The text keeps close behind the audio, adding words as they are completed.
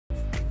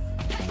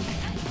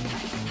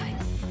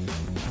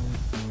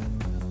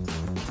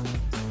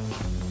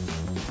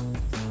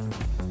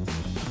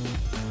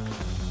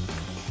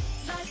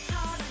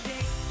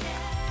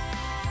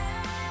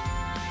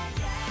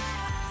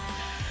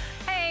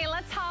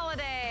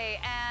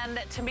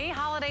To me,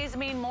 holidays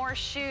mean more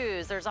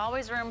shoes. There's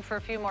always room for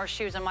a few more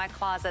shoes in my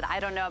closet. I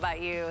don't know about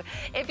you.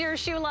 If you're a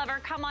shoe lover,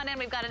 come on in.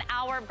 We've got an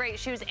hour of great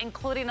shoes,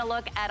 including a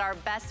look at our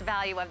best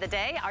value of the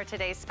day, our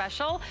today's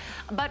special.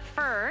 But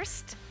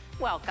first,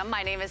 welcome.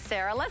 My name is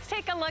Sarah. Let's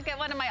take a look at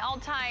one of my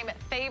all-time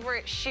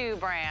favorite shoe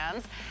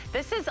brands.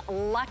 This is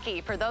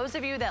Lucky. For those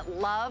of you that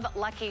love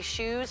Lucky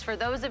shoes, for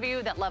those of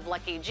you that love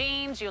Lucky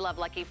jeans, you love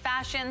Lucky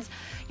fashions,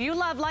 you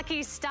love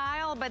Lucky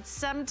style, but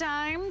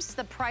sometimes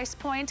the price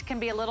point can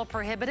be a little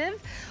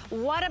prohibitive.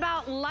 What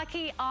about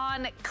Lucky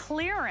on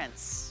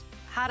clearance?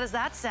 How does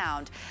that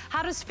sound?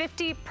 How does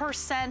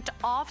 50%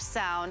 off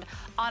sound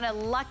on a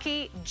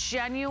Lucky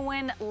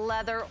genuine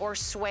leather or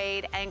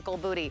suede ankle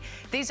booty?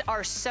 These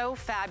are so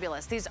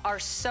fabulous. These are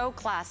so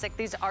classic.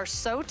 These are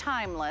so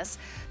timeless.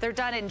 They're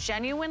done in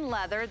genuine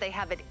leather. They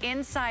have it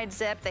inside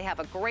zip. They have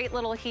a great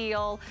little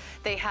heel.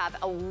 They have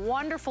a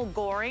wonderful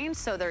goring,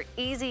 so they're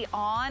easy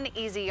on,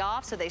 easy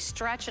off, so they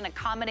stretch and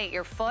accommodate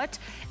your foot,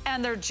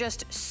 and they're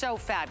just so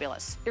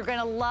fabulous. You're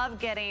gonna love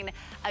getting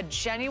a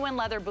genuine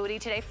leather booty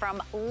today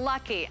from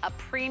Lucky, a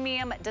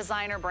premium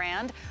designer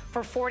brand,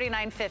 for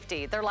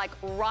 $49.50. They're like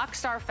rock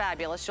star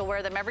fabulous. You'll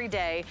wear them every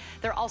day.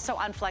 They're also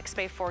on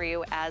FlexPay for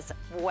you as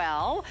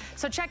well.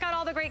 So check out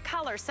all the great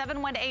colors.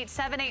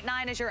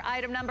 718-789 is your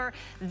item number.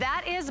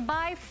 That is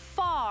by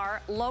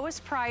far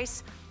lowest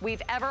price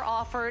we've ever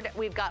offered.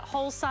 We've got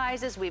whole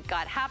sizes, we've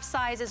got half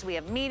sizes, we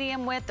have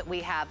medium width,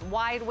 we have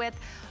wide width.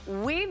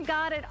 We've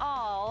got it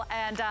all,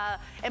 and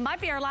it might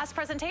be our last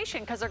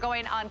presentation because they're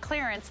going on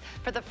clearance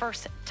for the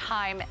first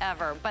time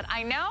ever. But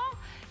I know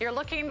you're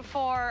looking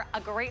for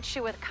a great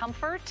shoe with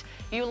comfort.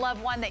 You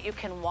love one that you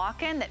can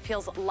walk in, that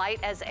feels light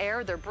as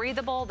air. They're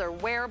breathable, they're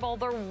wearable,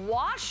 they're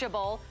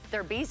washable,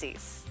 they're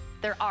Beezies.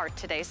 They're our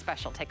today's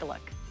special. Take a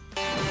look.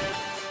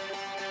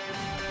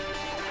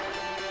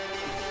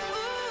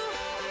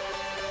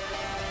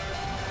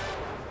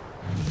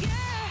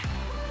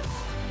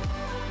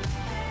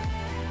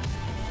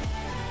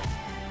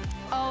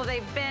 Oh,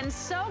 they've been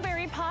so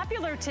very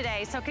popular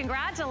today, so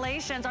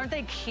congratulations. Aren't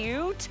they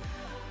cute?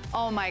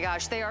 Oh my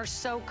gosh, they are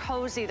so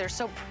cozy, they're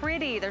so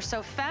pretty, they're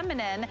so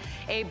feminine.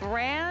 A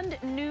brand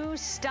new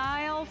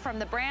style from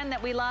the brand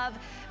that we love,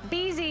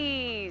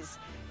 Beezies.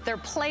 They're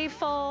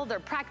playful, they're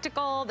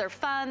practical, they're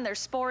fun, they're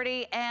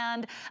sporty,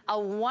 and a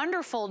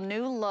wonderful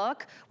new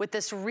look with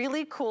this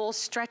really cool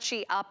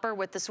stretchy upper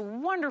with this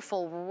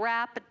wonderful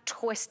wrap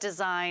twist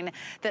design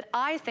that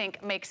I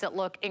think makes it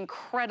look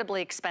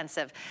incredibly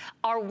expensive.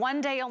 Our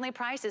one day only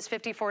price is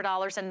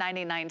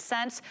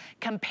 $54.99.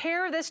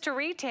 Compare this to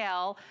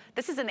retail.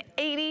 This is an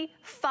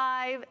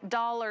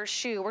 $85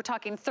 shoe. We're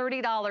talking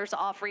 $30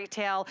 off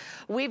retail.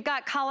 We've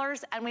got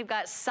colors and we've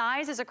got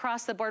sizes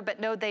across the board, but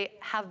no, they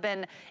have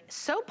been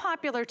so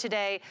popular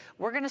today.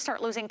 We're gonna start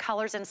losing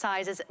colors and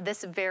sizes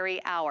this very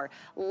hour.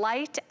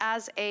 Light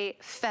as a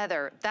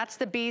feather. That's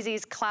the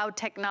Beezies Cloud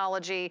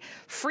technology.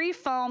 Free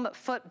foam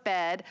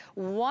footbed,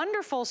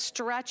 wonderful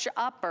stretch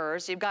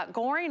uppers. You've got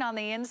goring on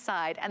the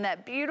inside and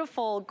that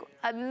beautiful,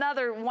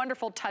 another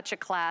wonderful touch of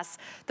class,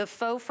 the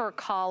faux fur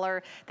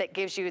collar that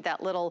gives you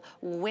that little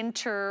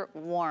winter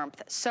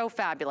warmth. So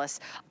fabulous.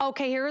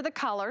 Okay, here are the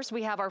colors.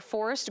 We have our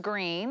forest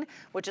green,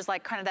 which is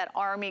like kind of that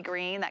army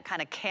green, that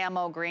kind of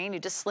camo green. You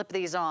just slip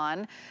these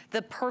on.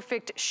 The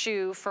perfect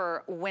shoe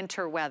for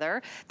winter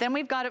weather. Then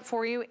we've got it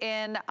for you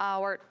in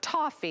our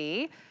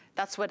toffee.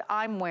 That's what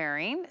I'm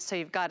wearing. So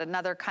you've got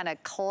another kind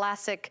of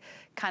classic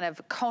kind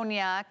of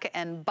cognac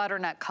and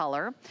butternut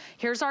color.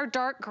 Here's our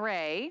dark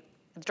gray.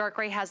 The dark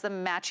gray has the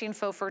matching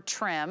faux fur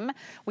trim.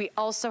 We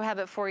also have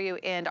it for you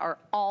in our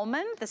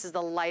almond. This is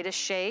the lightest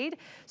shade.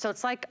 So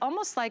it's like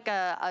almost like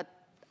a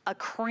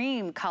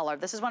cream color.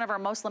 This is one of our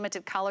most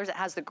limited colors. It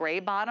has the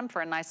gray bottom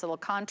for a nice little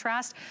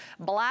contrast.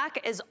 Black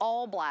is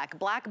all black.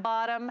 Black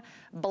bottom,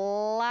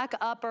 black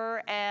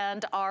upper,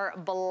 and our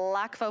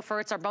black faux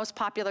fur. It's our most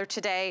popular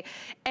today.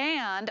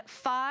 And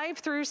 5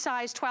 through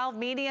size 12,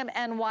 medium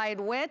and wide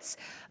widths.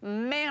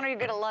 Man, are you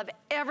gonna love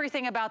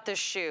everything about this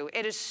shoe.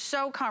 It is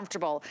so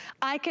comfortable.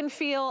 I can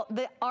feel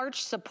the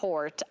arch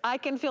support. I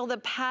can feel the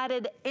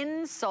padded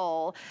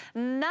insole.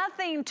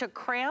 Nothing to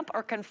cramp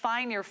or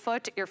confine your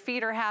foot. Your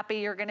feet are happy.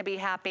 You're gonna be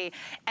happy,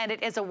 and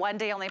it is a one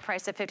day only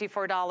price of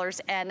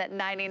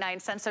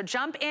 $54.99. So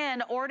jump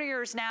in, order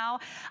yours now.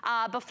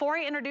 Before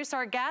I introduce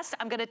our guest,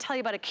 I'm gonna tell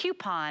you about a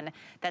coupon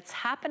that's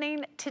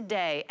happening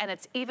today, and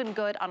it's even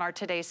good on our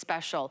today's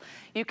special.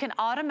 You can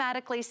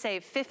automatically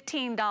save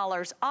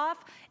 $15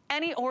 off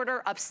any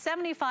order of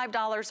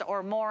 $75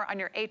 or more on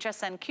your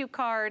HSN Q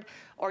card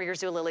or your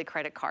Zulily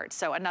credit card.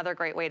 So another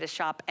great way to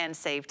shop and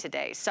save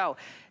today. So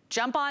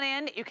jump on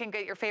in, you can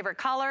get your favorite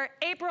color.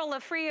 April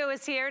Lafrio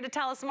is here to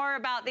tell us more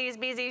about these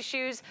Beezies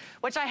shoes,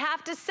 which I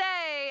have to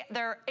say,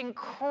 they're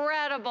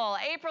incredible.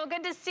 April,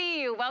 good to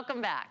see you, welcome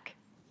back.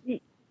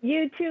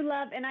 You too,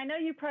 love, and I know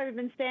you've probably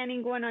been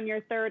standing going on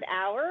your third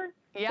hour,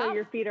 yep. So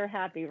your feet are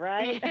happy,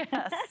 right?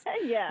 Yes,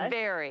 yes.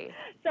 Very.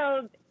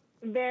 So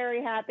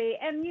Very happy.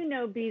 And you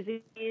know,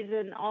 BZs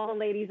and all the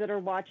ladies that are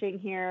watching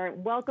here,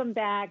 welcome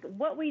back.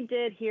 What we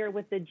did here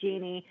with the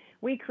Genie,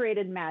 we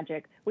created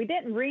magic. We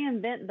didn't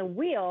reinvent the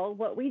wheel.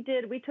 What we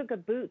did, we took a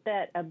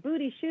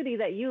booty shooty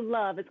that you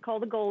love. It's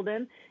called the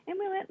Golden. And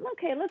we went,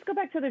 okay, let's go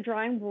back to the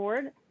drawing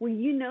board. Well,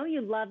 you know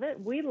you love it.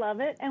 We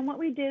love it. And what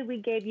we did, we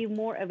gave you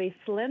more of a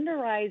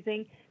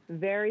slenderizing,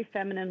 very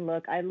feminine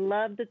look. I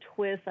love the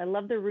twist. I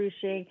love the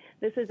ruching.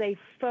 This is a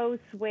faux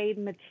suede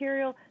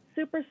material.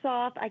 Super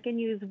soft. I can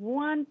use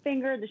one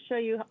finger to show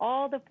you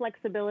all the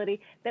flexibility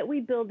that we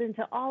build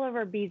into all of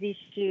our BZ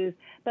shoes.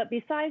 But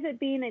besides it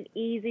being an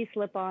easy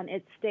slip-on,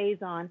 it stays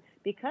on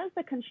because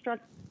the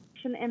construction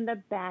in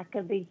the back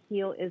of the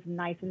heel is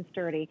nice and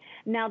sturdy.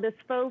 Now, this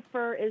faux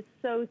fur is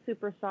so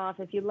super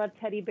soft. If you love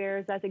teddy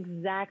bears, that's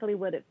exactly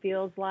what it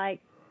feels like.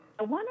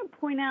 I want to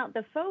point out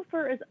the faux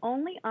fur is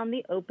only on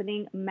the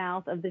opening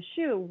mouth of the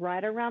shoe,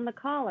 right around the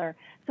collar.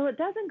 So it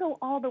doesn't go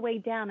all the way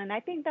down. And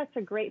I think that's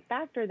a great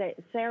factor that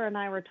Sarah and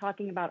I were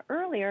talking about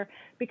earlier,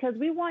 because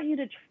we want you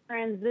to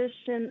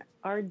transition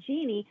our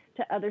Genie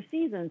to other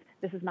seasons.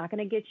 This is not going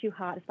to get you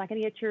hot. It's not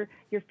going to get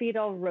your feet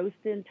all roasted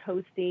and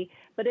toasty.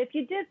 But if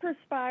you did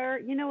perspire,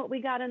 you know what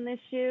we got in this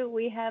shoe?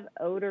 We have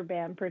odor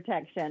band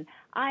protection.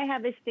 I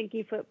have a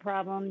stinky foot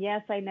problem.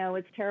 Yes, I know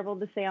it's terrible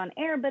to say on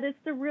air, but it's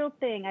the real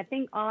thing. I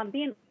think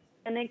being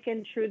authentic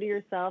and true to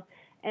yourself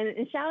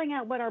and shouting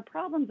out what our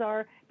problems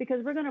are,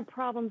 because we're going to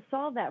problem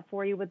solve that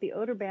for you with the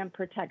odor band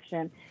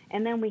protection.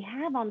 And then we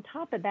have on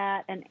top of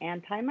that an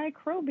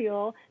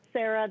antimicrobial,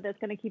 Sarah, that's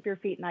going to keep your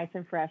feet nice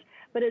and fresh.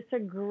 But it's a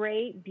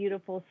great,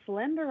 beautiful,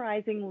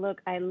 slenderizing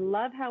look. I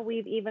love how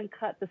we've even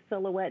cut the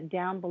silhouette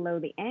down below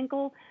the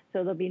ankle, so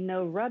there'll be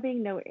no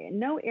rubbing,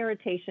 no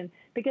irritation,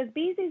 because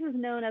BZ's is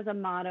known as a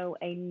motto,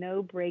 a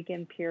no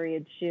break-in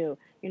period shoe.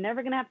 You're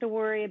never going to have to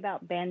worry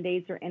about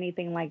Band-Aids or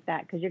anything like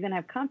that, because you're going to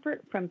have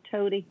comfort from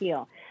toe to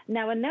heel.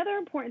 Now, another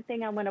important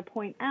thing I want to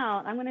point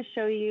out, I'm going to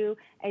show you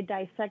a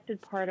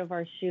dissected part of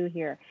our shoe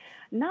here.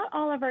 Not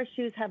all of our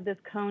shoes have this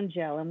cone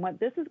gel, and what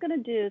this is going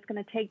to do is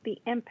going to take the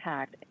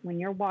impact when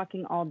you're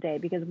walking all day,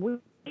 because we've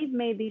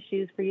made these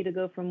shoes for you to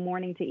go from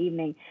morning to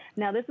evening.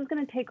 Now, this is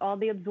going to take all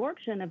the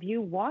absorption of you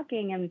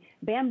walking and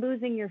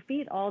bamboozing your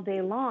feet all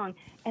day long,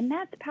 and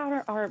that's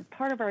part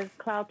of our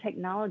cloud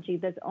technology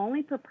that's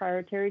only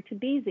proprietary to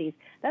BZ's.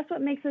 That's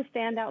what makes us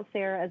stand out,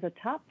 Sarah, as a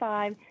top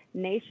 5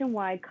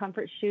 nationwide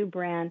comfort shoe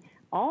brand,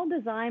 all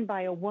designed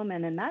by a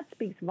woman, and that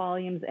speaks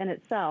volumes in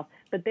itself.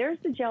 But there's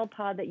the gel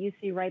pod that you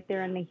see right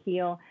there in the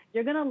heel.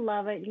 You're going to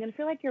love it. You're going to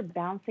feel like you're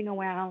bouncing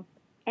around,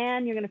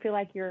 and you're going to feel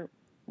like you're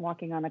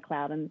walking on a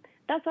cloud. And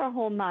that's our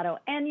whole motto.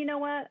 And you know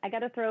what? I got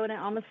to throw it in.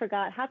 I almost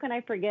forgot. How can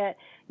I forget?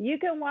 You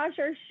can wash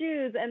our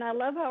shoes. And I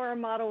love how our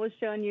model was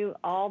showing you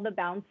all the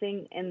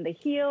bouncing in the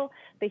heel.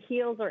 The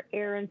heels are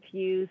air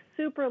infused,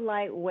 super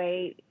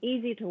lightweight,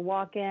 easy to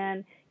walk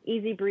in,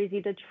 easy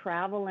breezy to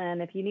travel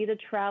in. If you need to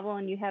travel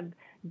and you have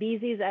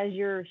BZ's as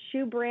your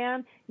shoe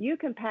brand, you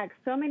can pack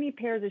so many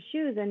pairs of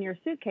shoes in your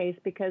suitcase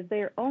because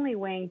they're only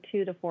weighing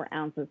 2 to 4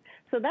 ounces.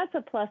 So that's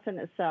a plus in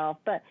itself.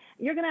 But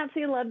you're going to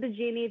absolutely love the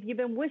Genie. If you've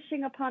been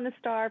wishing upon a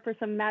star for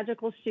some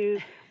magical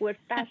shoes with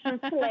fashion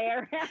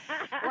flair.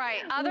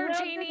 Right. Other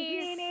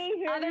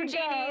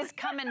Genies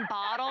come in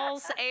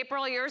bottles.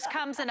 April, yours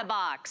comes in a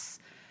box.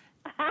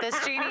 This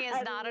Genie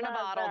is not in a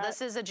bottle. That.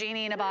 This is a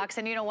Genie in a box.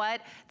 And you know what?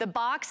 The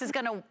box is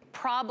going to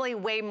probably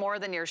weigh more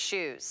than your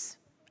shoes.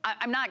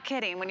 I'm not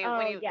kidding. When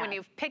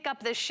you pick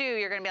up this shoe,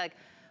 you're going to be like,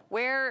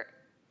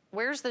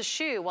 where's the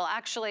shoe? Well,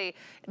 actually,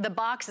 the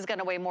box is going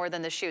to weigh more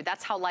than the shoe.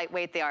 That's how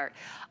lightweight they are.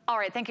 All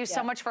right, thank you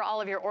so much for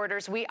all of your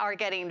orders. We are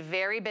getting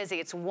very busy.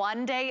 It's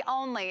one day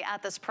only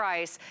at this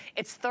price.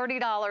 It's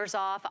 $30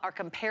 off our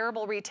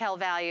comparable retail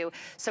value.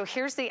 So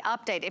here's the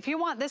update. If you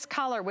want this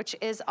color, which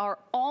is our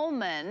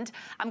almond,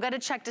 I'm going to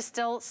check to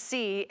still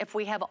see if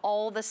we have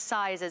all the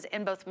sizes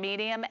in both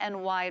medium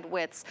and wide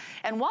widths.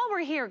 And while we're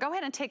here, go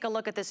ahead and take a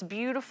look at this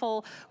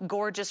beautiful,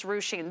 gorgeous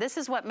ruching. This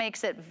is what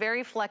makes it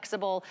very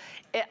flexible.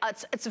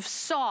 It's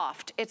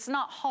soft, it's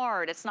not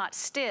hard, it's not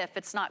stiff,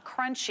 it's not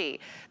crunchy.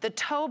 The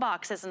toe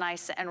box is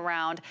nice and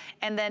round,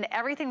 and then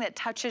everything that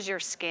touches your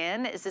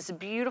skin is this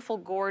beautiful,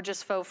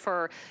 gorgeous faux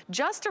fur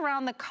just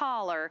around the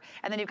collar,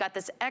 and then you've got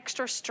this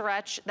extra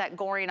stretch, that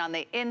goring on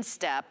the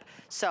instep,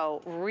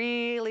 so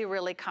really,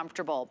 really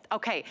comfortable.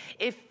 Okay,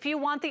 if you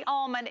want the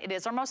almond, it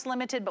is our most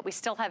limited, but we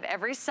still have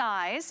every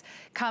size.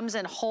 Comes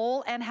in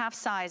whole and half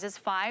sizes,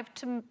 5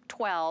 to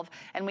 12,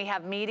 and we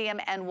have medium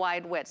and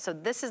wide width. So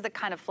this is the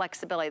kind of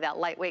flexibility, that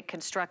lightweight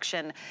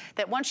construction,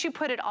 that once you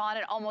put it on,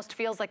 it almost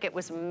feels like it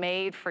was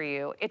made for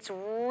you. It's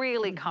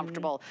really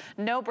comfortable.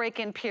 No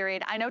break-in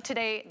period. I know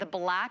today the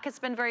black has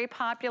been very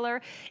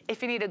popular.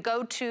 If you need a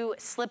go-to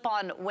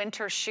slip-on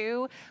winter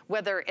shoe,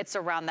 whether it's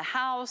around the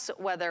house,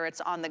 whether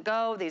it's on the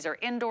go, these are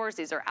indoors,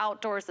 these are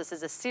outdoors. This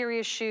is a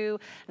serious shoe.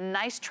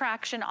 Nice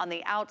traction on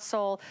the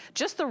outsole.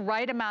 Just the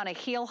right amount of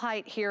heel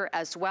height here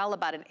as well,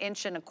 about 1.25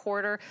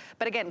 inches.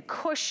 But again,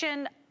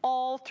 cushion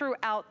all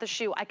throughout the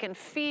shoe. I can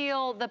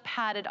feel the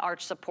padded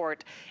arch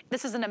support.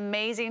 This is an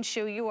amazing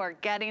shoe. You are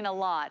getting a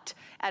lot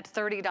at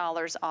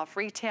 $30 off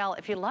retail.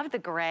 If you love the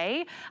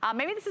gray,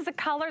 maybe this is a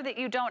color that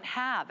you don't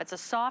have. It's a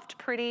soft,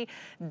 pretty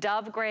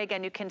dove gray.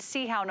 Again, you can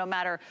see how no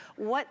matter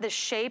what the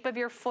shape of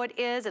your foot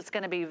is, it's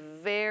gonna be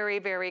very,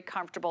 very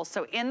comfortable.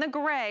 So in the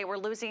gray, we're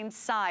losing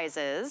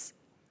sizes.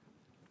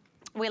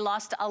 We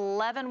lost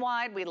 11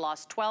 wide, we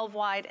lost 12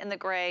 wide in the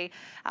gray,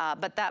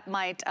 but that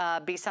might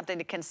be something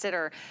to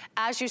consider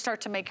as you start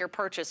to make your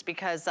purchase,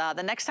 because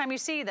the next time you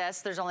see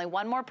this, there's only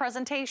one more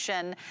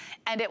presentation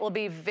and it will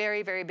be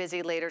very, very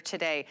busy later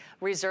today.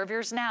 Reserve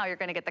yours now. You're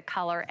gonna get the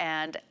color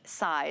and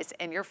size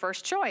in your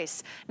first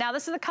choice. Now,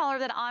 this is the color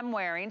that I'm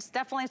wearing. It's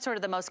definitely sort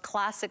of the most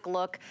classic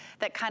look,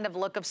 that kind of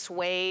look of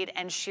suede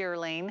and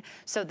shearling.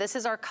 So this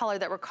is our color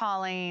that we're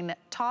calling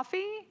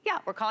toffee. Yeah,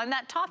 we're calling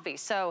that toffee.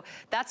 So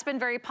that's been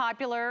very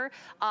popular.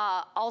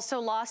 Also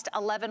lost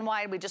 11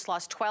 wide. We just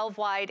lost 12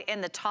 wide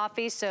in the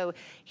toffee. So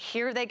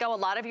here they go. A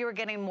lot of you are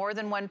getting more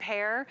than one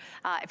pair.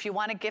 If you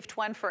want to gift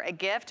one for a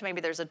gift,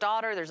 maybe there's a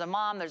daughter, there's a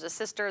mom, there's a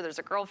sister, there's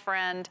a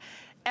girlfriend.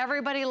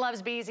 Everybody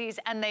loves beezies,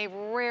 and they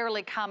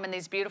rarely come in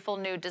these beautiful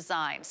new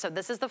designs. So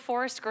this is the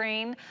forest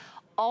green.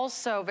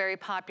 Also very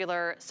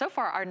popular. So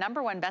far, our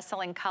 #1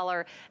 best-selling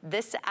color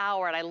this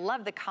hour, and I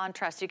love the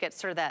contrast. You get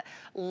sort of that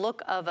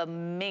look of a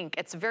mink.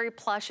 It's very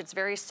plush, it's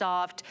very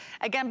soft.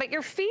 Again, but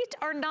your feet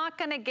are not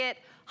gonna get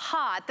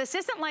hot. This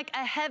isn't like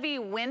a heavy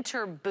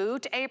winter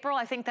boot, April.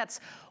 I think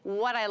that's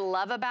what I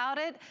love about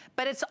it,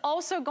 but it's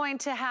also going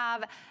to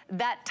have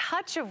that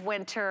touch of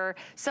winter,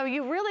 so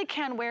you really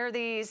can wear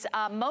these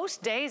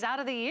most days out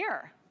of the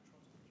year.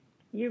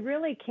 You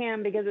really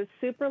can, because it's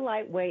super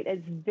lightweight.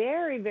 It's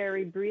very,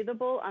 very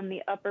breathable on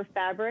the upper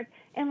fabric.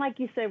 And like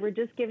you said, we're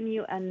just giving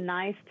you a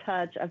nice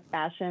touch of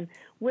fashion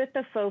with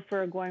the faux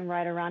fur going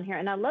right around here.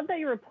 And I love that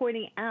you were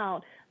pointing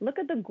out, look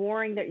at the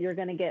goring that you're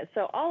going to get.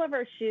 So all of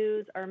our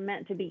shoes are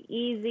meant to be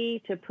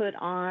easy to put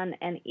on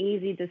and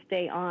easy to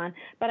stay on.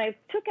 But I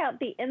took out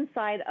the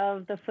inside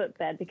of the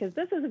footbed because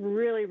this is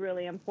really,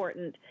 really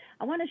important.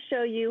 I want to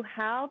show you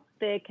how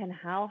thick and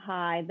how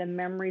high the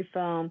memory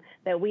foam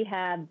that we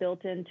have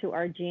built into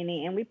our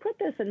Genie. And we put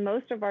this in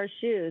most of our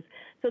shoes.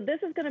 So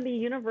this is going to be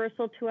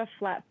universal to a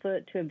flat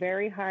foot, to a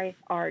very high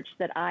arch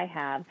that I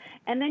have.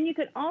 And then you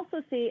could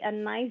also see a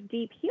nice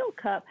deep heel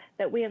cup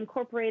that we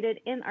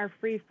incorporated in our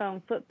free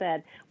foam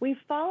footbed. We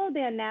follow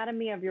the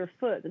anatomy of your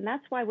foot, and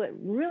that's why what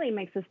really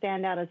makes us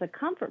stand out as a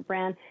comfort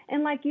brand.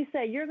 And like you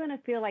said, you're going to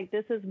feel like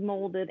this is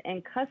molded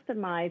and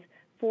customized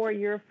for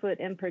your foot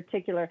in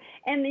particular.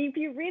 And if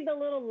you read the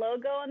little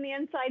logo on the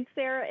inside,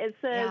 Sarah, it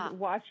says,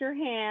 wash your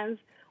hands,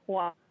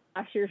 wash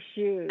your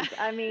shoes.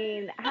 I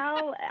mean,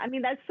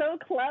 that's so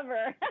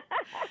clever.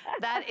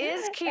 That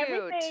is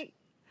cute.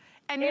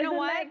 And you know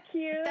what? That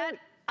cute?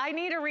 I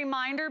need a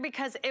reminder,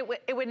 because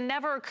it would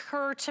never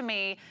occur to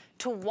me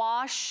to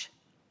wash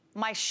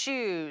my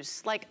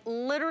shoes, like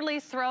literally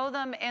throw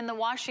them in the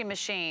washing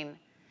machine.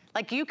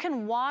 Like, you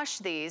can wash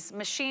these,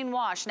 machine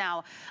wash.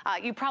 Now,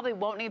 you probably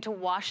won't need to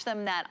wash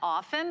them that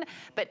often,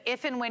 but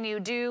if and when you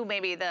do,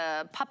 maybe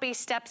the puppy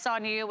steps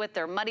on you with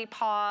their muddy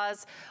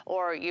paws,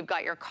 or you've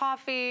got your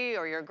coffee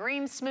or your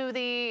green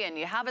smoothie and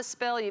you have a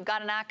spill, you've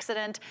got an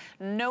accident,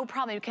 no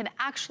problem. You can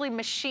actually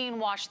machine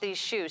wash these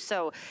shoes.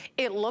 So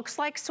it looks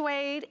like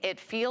suede, it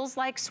feels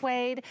like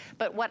suede,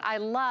 but what I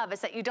love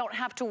is that you don't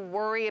have to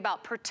worry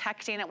about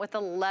protecting it with a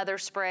leather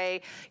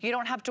spray. You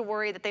don't have to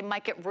worry that they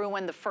might get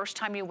ruined the first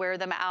time you wear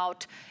them out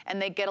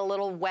and they get a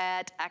little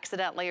wet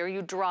accidentally, or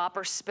you drop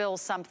or spill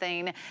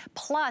something.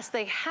 Plus,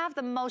 they have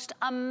the most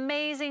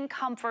amazing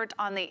comfort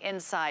on the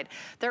inside.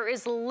 There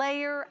is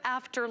layer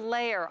after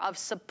layer of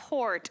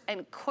support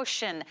and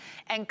cushion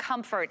and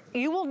comfort.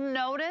 You will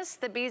notice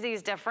the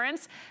Beezy's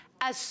difference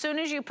as soon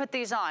as you put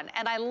these on.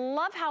 And I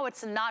love how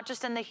it's not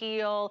just in the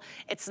heel,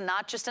 it's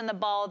not just in the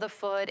ball of the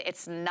foot,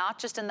 it's not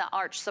just in the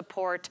arch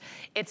support.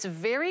 It's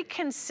very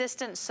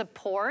consistent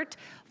support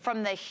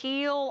from the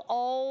heel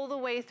all the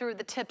way through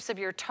the tips of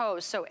your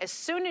toes. So as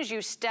soon as you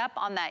step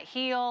on that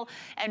heel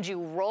and you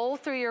roll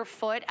through your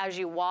foot as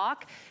you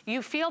walk,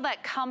 you feel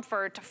that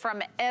comfort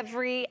from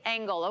every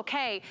angle.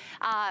 Okay,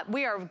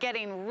 we are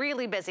getting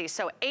really busy.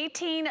 So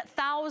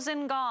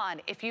 18,000 gone.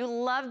 If you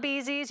love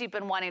Beezy's, you've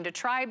been wanting to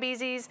try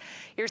Beezy's,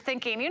 you're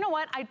thinking, you know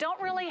what, I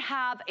don't really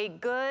have a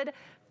good,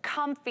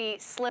 comfy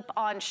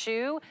slip-on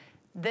shoe.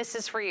 This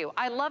is for you.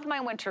 I love my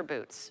winter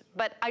boots,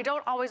 but I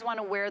don't always want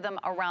to wear them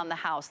around the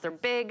house. They're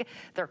big,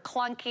 they're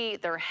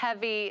clunky, they're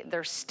heavy,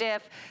 they're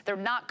stiff, they're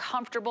not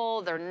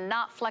comfortable, they're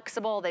not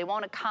flexible, they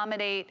won't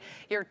accommodate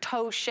your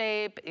toe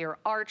shape, your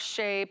arch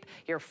shape,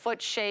 your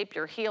foot shape,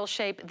 your heel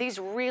shape. These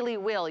really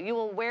will. You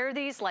will wear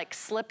these like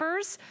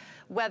slippers,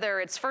 whether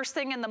it's first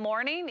thing in the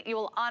morning. You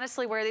will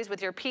honestly wear these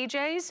with your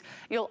PJs.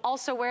 You'll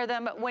also wear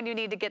them when you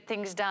need to get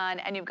things done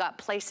and you've got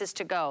places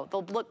to go.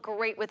 They'll look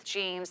great with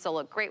jeans, they'll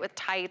look great with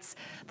tights,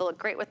 they'll look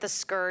great with the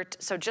skirt.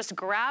 So just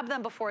grab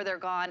them before they're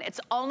gone.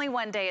 It's only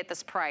one day at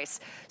this price.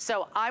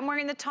 So I'm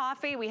wearing the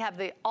toffee, we have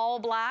the all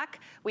black,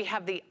 we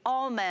have the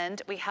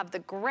almond, we have the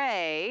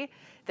gray.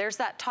 There's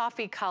that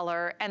toffee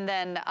color, and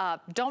then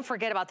don't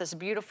forget about this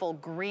beautiful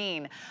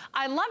green.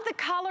 I love the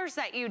colors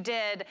that you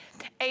did,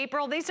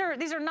 April. These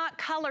are not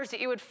colors that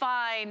you would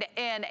find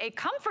in a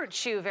comfort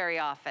shoe very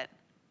often.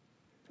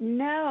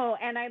 No,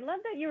 and I love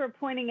that you were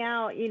pointing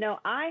out, you know,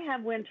 I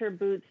have winter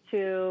boots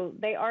too.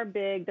 They are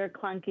big, they're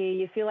clunky.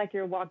 You feel like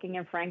you're walking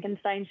in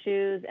Frankenstein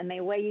shoes and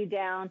they weigh you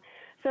down.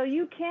 So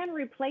you can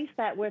replace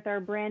that with our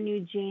brand new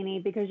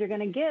Genie because you're going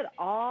to get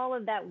all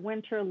of that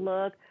winter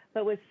look,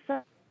 but with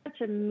such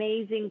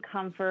amazing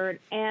comfort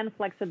and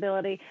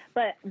flexibility.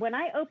 But when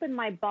I opened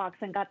my box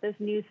and got this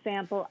new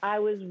sample, I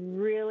was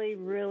really,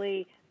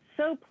 really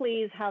so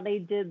pleased how they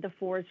did the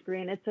forest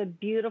green. It's a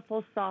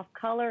beautiful soft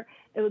color.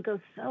 It would go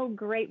so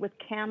great with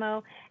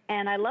camo.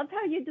 And I love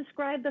how you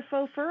described the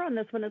faux fur on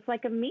this one. It's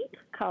like a meat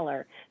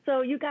color.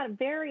 So you got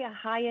very a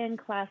high-end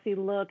classy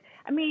look.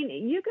 I mean,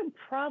 you can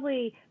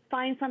probably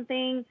find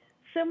something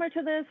similar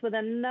to this with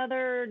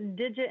another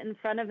digit in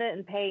front of it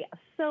and pay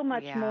so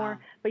much more,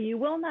 but you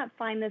will not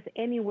find this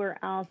anywhere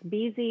else.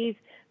 BZ's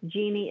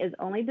Genie is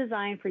only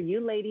designed for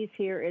you ladies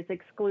here. It's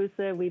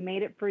exclusive. We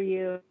made it for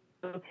you.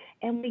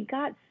 And we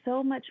got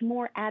so much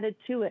more added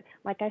to it.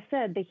 Like I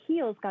said, the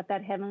heel's got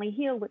that heavenly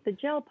heel with the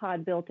gel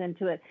pod built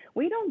into it.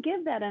 We don't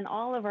give that in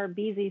all of our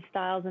BZ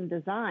styles and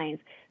designs.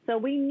 So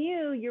we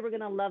knew you were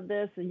going to love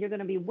this, and you're going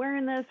to be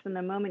wearing this from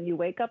the moment you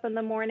wake up in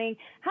the morning.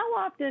 How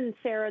often,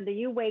 Sarah, do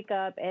you wake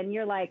up and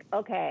you're like,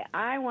 okay,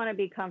 I want to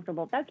be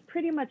comfortable? That's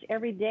pretty much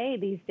every day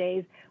these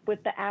days with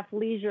the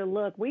athleisure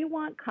look. We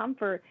want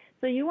comfort.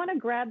 So you want to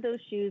grab those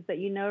shoes that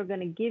you know are going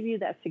to give you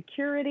that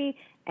security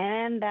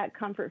and that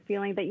comfort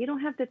feeling that you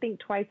don't have to think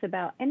twice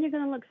about. And you're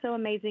going to look so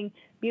amazing,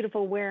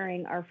 beautiful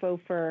wearing our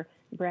faux fur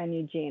brand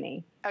new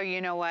Genie. Oh,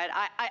 you know what?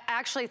 I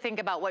actually think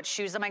about what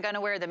shoes am I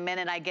gonna wear the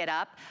minute I get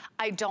up.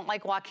 I don't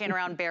like walking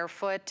around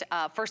barefoot.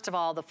 First of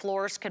all, the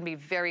floors can be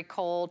very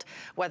cold,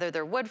 whether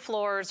they're wood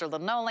floors or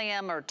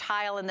linoleum or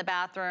tile in the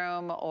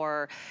bathroom,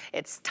 or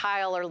it's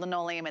tile or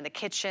linoleum in the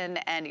kitchen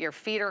and your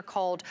feet are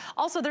cold.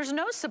 Also, there's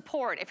no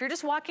support. If you're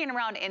just walking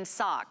around in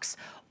socks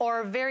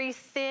or very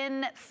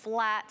thin,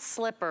 flat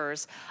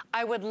slippers,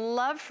 I would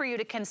love for you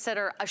to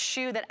consider a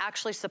shoe that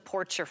actually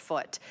supports your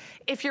foot.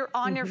 If you're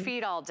on your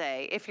feet all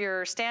day, if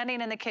you're standing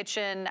in the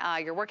kitchen,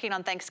 you're working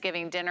on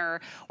Thanksgiving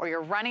dinner, or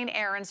you're running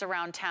errands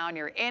around town,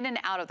 you're in and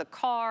out of the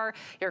car,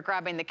 you're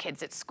grabbing the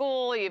kids at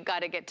school, you've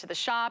got to get to the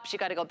shops, you've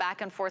got to go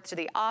back and forth to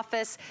the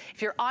office.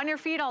 If you're on your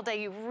feet all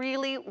day, you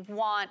really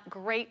want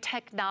great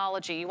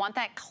technology. You want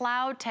that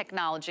cloud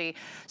technology,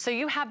 so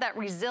you have that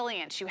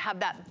resilience, you have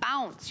that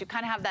bounce, you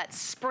kind of have that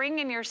spring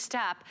in your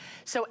step.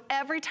 So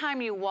every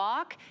time you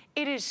walk,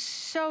 it is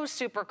so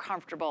super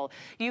comfortable.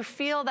 You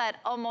feel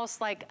that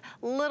almost like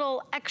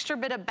little extra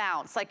bit of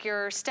bounce, like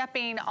you're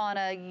stepping on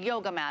a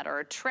yoga mat or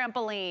a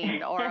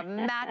trampoline or a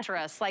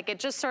mattress. Like it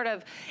just sort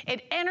of,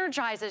 it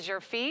energizes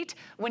your feet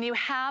when you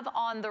have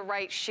on the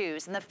right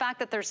shoes. And the fact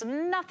that there's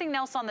nothing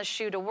else on the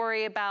shoe to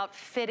worry about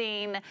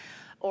fitting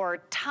or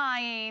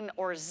tying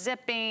or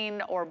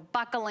zipping or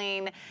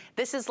buckling.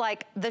 This is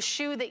like the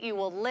shoe that you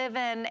will live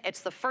in.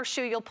 It's the first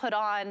shoe you'll put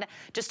on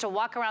just to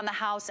walk around the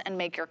house and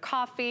make your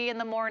coffee in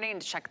the morning,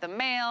 to check the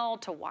mail,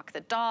 to walk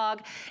the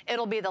dog.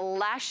 It'll be the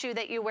last shoe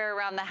that you wear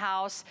around the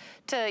house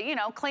to, you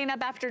know, clean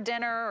up after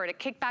dinner, or to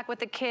kick back with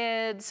the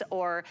kids,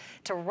 or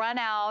to run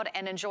out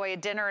and enjoy a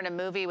dinner and a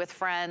movie with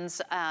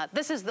friends.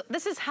 This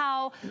is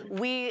how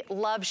we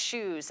love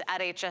shoes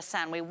at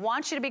HSN. We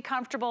want you to be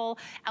comfortable,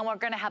 and we're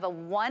gonna have a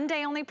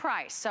one-day only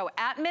price. So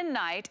at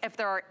midnight, if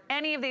there are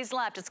any of these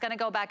left, it's gonna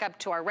go back up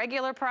to our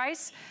regular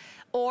price.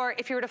 Or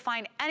if you were to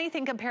find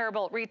anything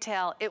comparable at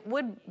retail, it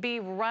would be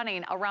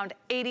running around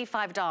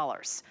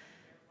 $85.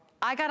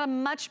 I got a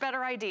much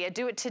better idea.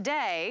 Do it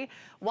today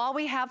while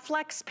we have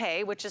Flex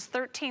Pay, which is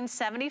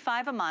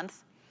 $13.75 a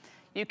month.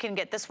 You can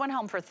get this one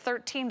home for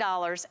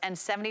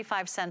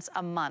 $13.75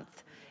 a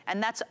month.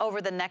 And that's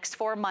over the next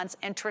 4 months,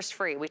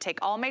 interest-free. We take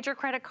all major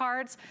credit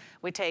cards.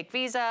 We take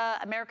Visa,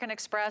 American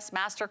Express,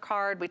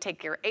 MasterCard. We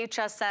take your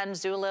HSN,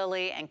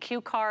 Zulily, and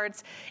Q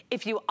cards.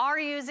 If you are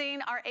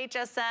using our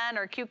HSN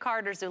or Q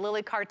card or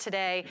Zulily card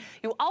today,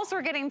 you also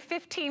are getting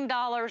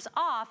 $15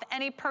 off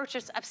any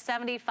purchase of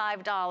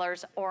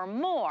 $75 or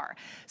more.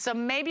 So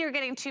maybe you're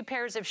getting 2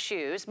 pairs of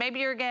shoes. Maybe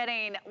you're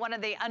getting one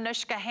of the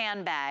Anushka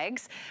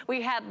handbags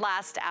we had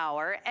last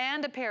hour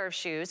and a pair of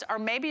shoes. Or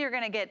maybe you're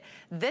gonna get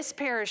this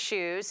pair of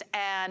shoes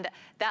and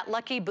that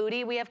lucky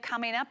booty we have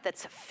coming up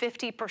that's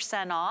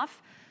 50%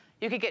 off.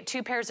 You could get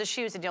 2 pairs of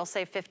shoes and you'll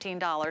save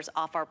 $15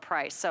 off our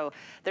price. So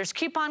there's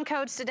coupon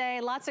codes today,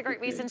 lots of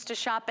great reasons to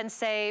shop and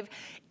save.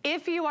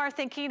 If you are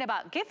thinking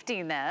about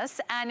gifting this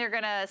and you're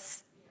gonna,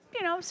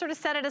 you know, sort of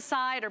set it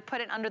aside or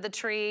put it under the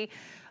tree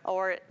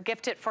or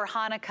gift it for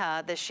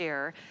Hanukkah this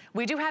year,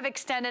 we do have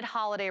extended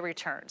holiday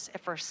returns.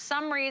 If for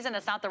some reason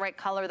it's not the right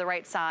color, the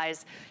right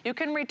size, you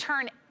can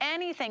return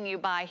anything you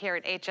buy here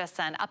at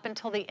HSN up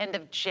until the end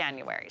of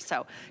January.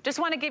 So just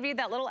want to give you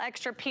that little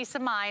extra peace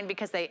of mind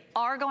because they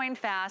are going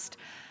fast.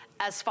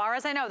 As far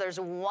as I know, there's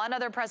one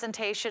other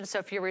presentation, so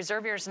if you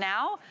reserve yours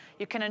now,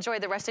 you can enjoy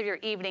the rest of your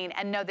evening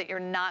and know that you're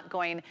not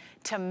going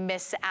to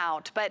miss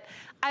out. But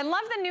I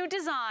love the new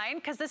design,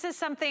 because this is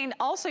something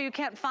also you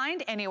can't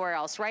find anywhere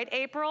else, right,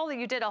 April?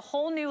 You did a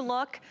whole new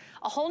look,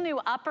 a whole new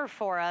upper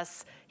for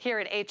us here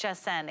at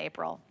HSN,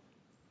 April.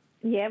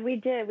 Yeah, we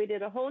did. We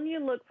did a whole new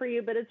look for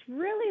you, but it's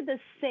really the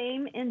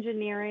same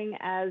engineering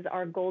as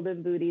our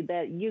golden booty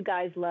that you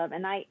guys love.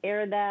 And I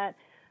air that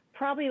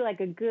probably like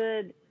a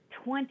good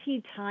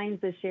 20 times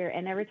this year,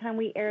 and every time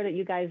we aired it,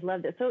 you guys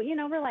loved it. So, you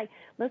know, we're like,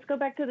 let's go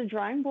back to the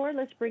drawing board.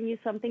 Let's bring you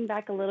something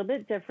back a little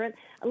bit different,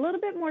 a little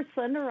bit more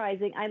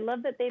slenderizing. I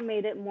love that they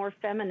made it more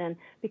feminine,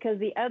 because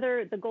the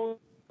golden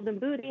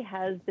booty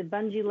has the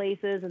bungee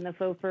laces and the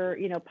faux fur,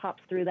 you know,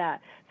 pops through that.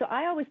 So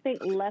I always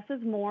think less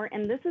is more,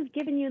 and this is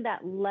giving you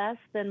that less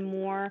than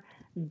more,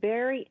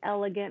 very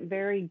elegant,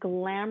 very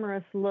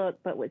glamorous look,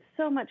 but with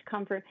so much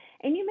comfort.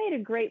 And you made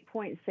a great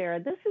point, Sarah.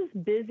 This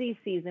is busy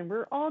season.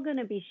 We're all going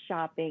to be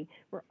shopping.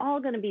 We're all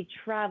going to be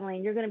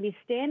traveling. You're going to be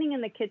standing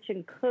in the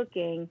kitchen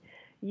cooking.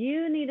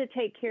 You need to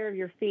take care of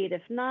your feet.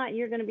 If not,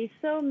 you're going to be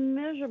so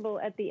miserable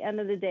at the end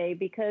of the day,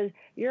 because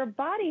your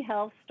body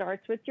health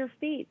starts with your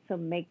feet. So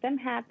make them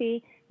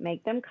happy,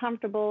 make them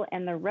comfortable,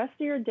 and the rest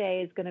of your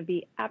day is going to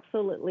be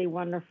absolutely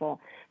wonderful.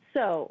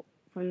 So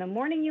from the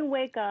morning you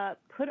wake up,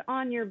 put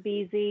on your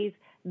Beezies.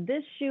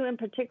 This shoe in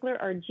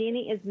particular, our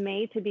Genie, is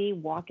made to be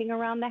walking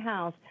around the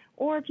house.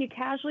 Or if you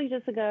casually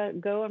just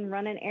go and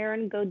run an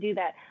errand, go do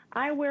that.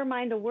 I wear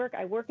mine to work.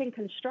 I work in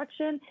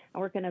construction. I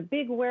work in a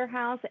big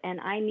warehouse, and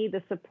I need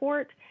the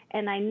support.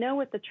 And I know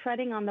with the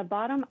treading on the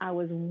bottom, I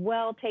was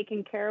well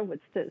taken care of with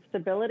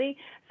stability.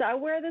 So I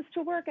wear this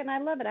to work, and I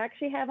love it. I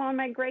actually have on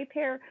my gray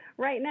pair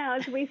right now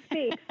as we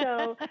speak.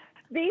 So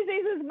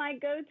Beezies is my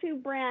go-to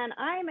brand.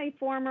 I am a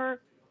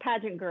former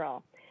pageant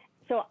girl.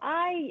 So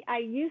I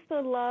used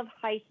to love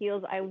high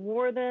heels. I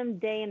wore them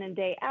day in and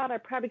day out. I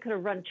probably could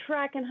have run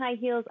track in high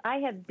heels. I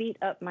have beat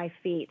up my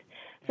feet.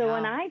 So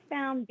when I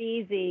found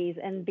Beezies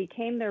and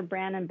became their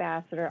brand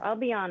ambassador, I'll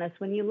be honest,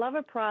 when you love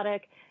a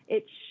product,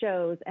 it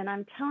shows. And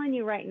I'm telling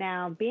you right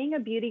now, being a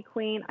beauty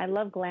queen, I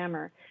love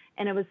glamour.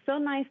 And it was so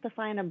nice to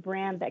find a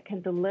brand that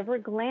can deliver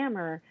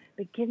glamour,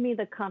 but give me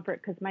the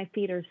comfort, because my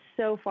feet are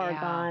so far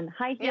gone.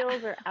 High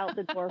heels are out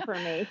the door for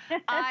me.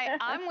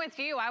 I'm with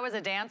you. I was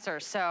a dancer,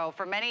 so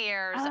for many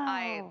years,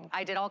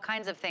 I did all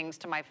kinds of things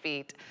to my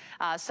feet.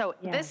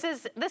 This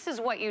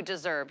is what you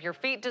deserve. Your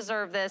feet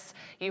deserve this.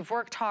 You've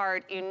worked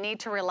hard. You need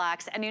to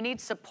relax, and you need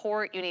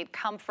support. You need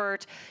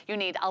comfort. You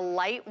need a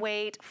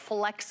lightweight,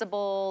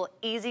 flexible,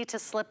 easy to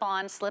slip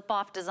on, slip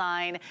off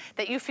design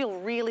that you feel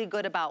really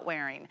good about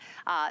wearing.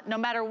 No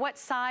matter what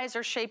size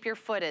or shape your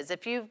foot is,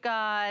 if you've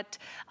got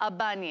a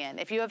bunion,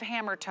 if you have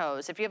hammer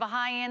toes, if you have a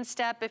high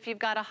instep, if you've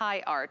got a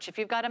high arch, if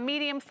you've got a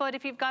medium foot,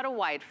 if you've got a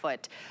wide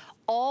foot,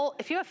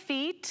 if you have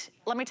feet,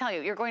 let me tell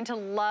you, you're going to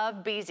love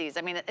Beezies.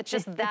 I mean, it's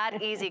just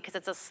that easy, because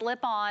it's a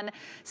slip-on,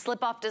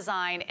 slip-off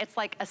design. It's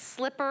like a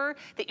slipper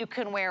that you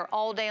can wear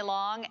all day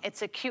long.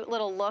 It's a cute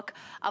little look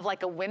of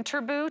like a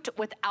winter boot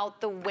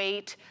without the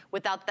weight,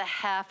 without the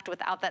heft,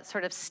 without that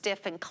sort of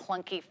stiff and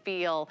clunky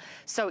feel.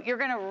 So you're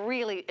gonna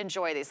really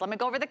enjoy these. Let me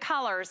go over the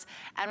colors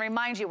and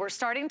remind you, we're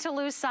starting to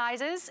lose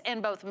sizes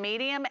in both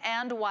medium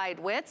and wide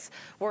widths.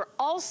 We're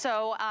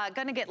also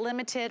gonna get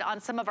limited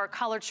on some of our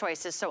color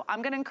choices. So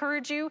I'm gonna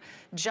encourage you,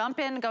 jump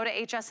in, go to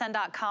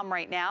hsn.com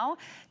right now,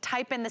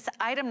 type in this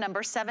item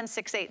number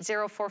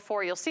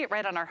 768044. You'll see it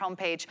right on our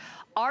homepage.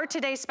 Our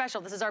today's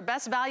special, this is our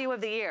best value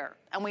of the year,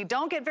 and we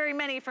don't get very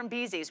many from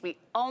Beezies. We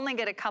only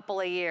get a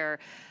couple a year,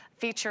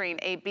 featuring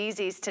a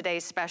Beezies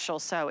Today's Special.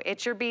 So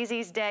it's your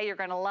Beezies day. You're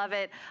gonna love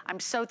it. I'm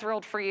so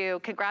thrilled for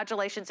you.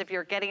 Congratulations if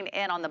you're getting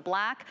in on the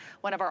black,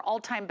 one of our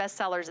all-time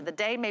bestsellers of the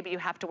day. Maybe you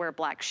have to wear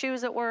black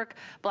shoes at work,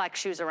 black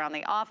shoes around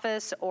the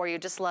office, or you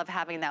just love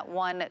having that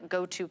one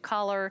go-to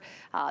color.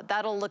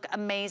 That'll look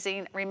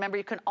amazing. Remember,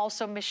 you can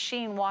also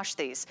machine wash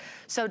these.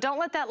 So don't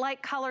let that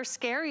light color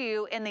scare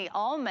you in the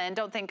almond.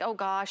 Don't think, oh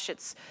gosh,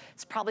 it's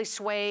probably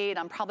suede.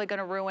 I'm probably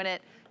gonna ruin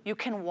it. You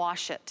can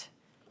wash it.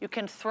 You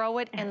can throw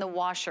it in the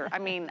washer. I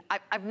mean,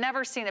 I've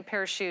never seen a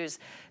pair of shoes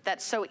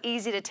that's so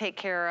easy to take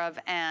care of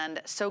and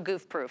so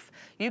goof-proof.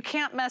 You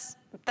can't mess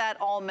that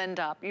almond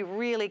up. You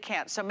really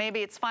can't. So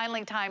maybe it's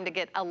finally time to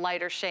get a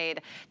lighter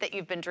shade that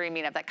you've been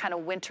dreaming of, that kind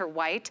of winter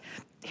white.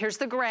 Here's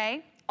the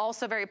gray,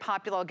 also very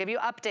popular. I'll give you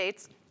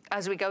updates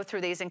as we go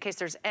through these in case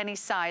there's any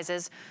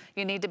sizes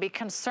you need to be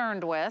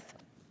concerned with.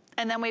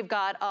 And then we've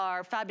got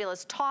our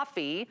fabulous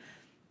toffee,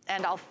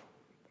 and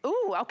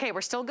ooh, okay, we're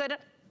still good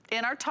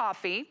in our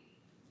toffee.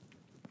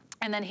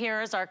 And then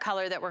here's our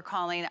color that we're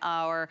calling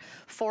our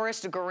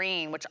forest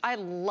green, which I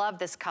love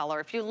this color.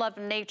 If you love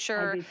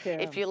nature,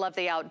 if you love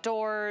the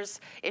outdoors,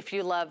 if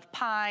you love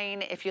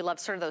pine, if you love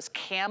sort of those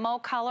camo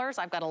colors,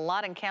 I've got a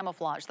lot in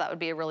camouflage. That would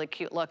be a really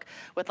cute look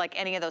with like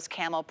any of those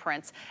camo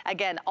prints.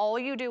 Again, all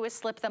you do is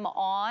slip them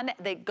on.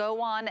 They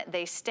go on,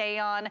 they stay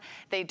on,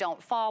 they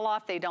don't fall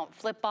off, they don't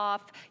flip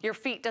off. Your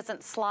feet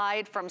doesn't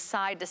slide from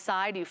side to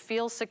side. You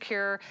feel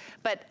secure.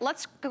 But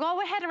let's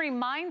go ahead and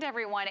remind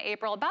everyone,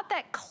 April, about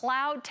that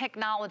cloud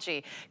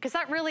technology, because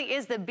that really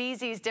is the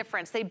Beezy's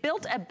difference. They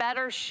built a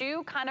better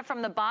shoe kind of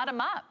from the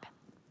bottom up.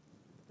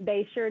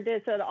 They sure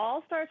did. So it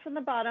all starts from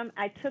the bottom.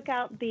 I took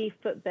out the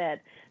footbed.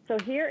 So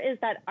here is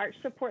that arch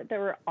support that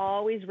we're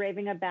always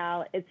raving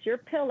about. It's your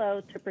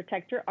pillow to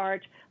protect your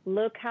arch.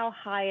 Look how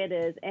high it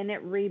is, and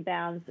it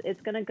rebounds. It's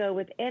going to go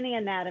with any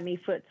anatomy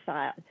foot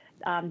style.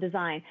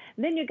 Design.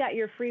 And then you got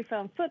your free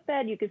foam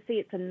footbed. You can see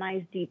it's a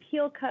nice deep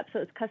heel cup, so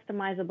it's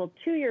customizable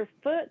to your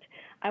foot.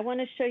 I want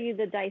to show you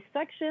the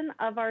dissection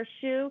of our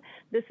shoe.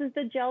 This is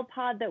the gel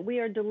pod that we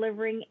are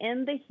delivering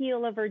in the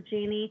heel of our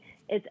Genie.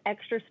 It's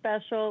extra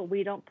special.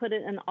 We don't put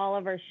it in all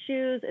of our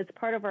shoes. It's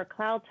part of our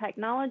cloud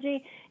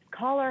technology. It's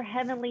called our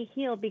Heavenly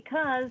Heel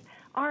because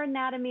our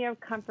anatomy of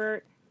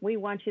comfort, we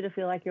want you to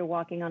feel like you're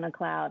walking on a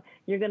cloud.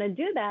 You're going to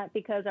do that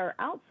because our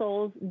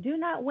outsoles do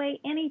not weigh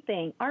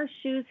anything. Our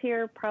shoes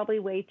here probably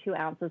weigh 2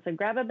 ounces. So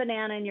grab a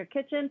banana in your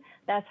kitchen.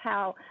 That's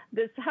how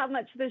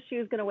much this shoe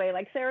is going to weigh.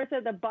 Like Sarah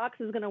said, the box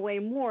is going to weigh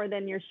more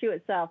than your shoe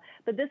itself.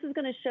 But this is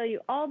going to show you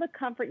all the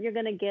comfort you're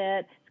going to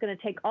get. It's going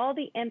to take all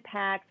the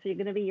impact. So you're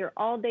going to be your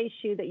all-day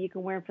shoe that you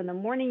can wear from the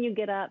morning you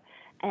get up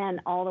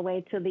and all the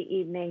way to the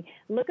evening.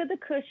 Look at the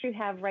cush you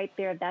have right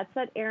there. That's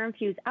that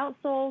air-infused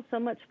outsole, so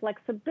much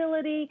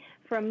flexibility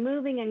from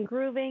moving and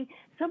grooving,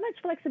 so much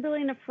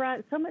flexibility in the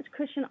front, so much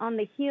cushion on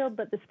the heel,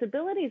 but the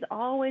stability is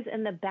always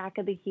in the back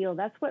of the heel.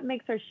 That's what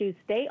makes our shoes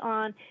stay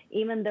on,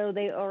 even though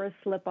they are a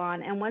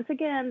slip-on. And once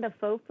again, the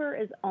faux fur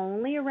is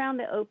only around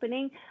the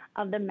opening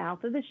of the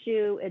mouth of the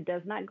shoe. It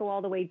does not go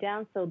all the way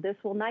down, so this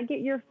will not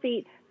get your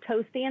feet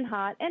toasty and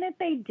hot. And if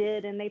they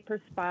did and they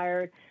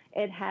perspired,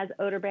 it has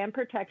odor band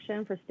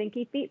protection for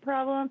stinky feet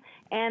problem,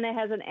 and it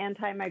has an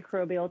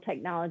antimicrobial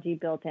technology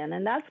built in.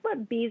 And that's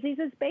what Beezy's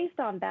is based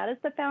on. That is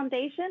the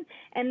foundation.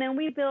 And then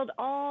we build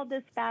all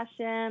this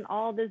fashion,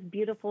 all this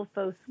beautiful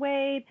faux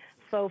suede,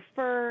 faux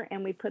fur,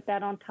 and we put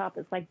that on top.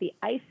 It's like the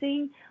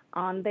icing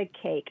on the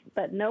cake.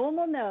 But no one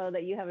will know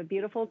that you have a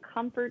beautiful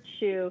comfort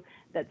shoe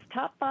that's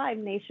top 5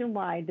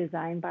 nationwide,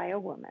 designed by a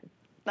woman.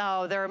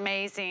 Oh, they're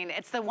amazing.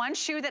 It's the one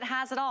shoe that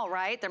has it all,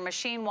 right? They're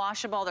machine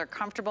washable, they're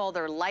comfortable,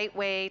 they're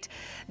lightweight,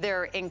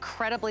 they're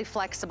incredibly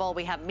flexible.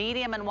 We have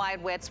medium and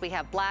wide widths, we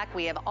have black,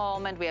 we have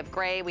almond, we have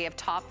gray, we have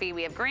toffee,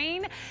 we have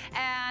green.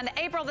 And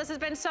April, this has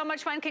been so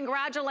much fun.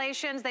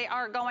 Congratulations. They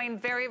are going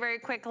very, very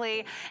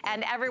quickly,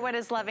 and everyone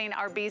is loving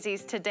our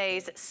Beezy's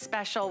Today's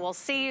special. We'll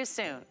see you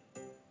soon.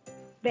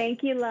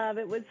 Thank you, love.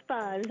 It was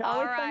fun. It's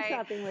always fun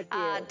shopping with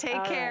you.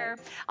 Take care.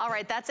 All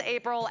right, that's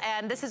April,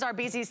 and this is our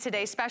Beezy's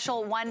Today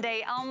special, 1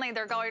 day only.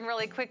 They're going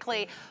really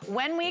quickly.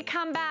 When we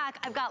come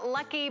back, I've got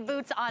Lucky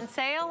boots on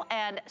sale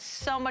and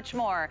so much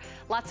more.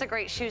 Lots of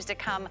great shoes to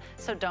come,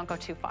 so don't go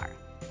too far.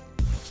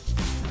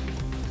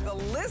 The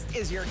list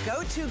is your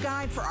go-to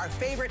guide for our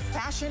favorite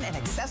fashion and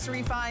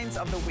accessory finds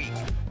of the week.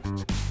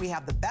 We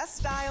have the best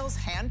styles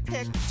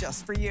hand-picked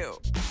just for you.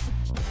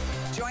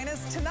 Join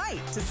us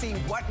tonight to see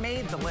what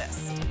made the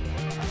list.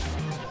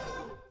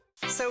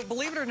 So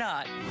believe it or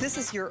not, this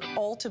is your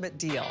ultimate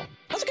deal.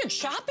 That's good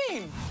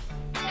shopping.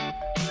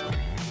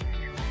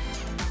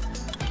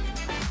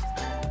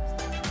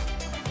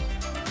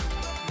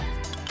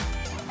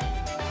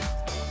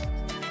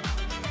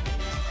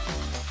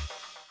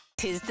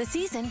 Tis the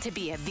season to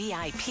be a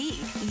VIP.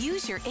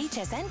 Use your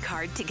HSN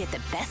card to get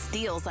the best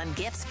deals on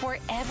gifts for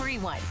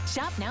everyone.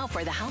 Shop now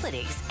for the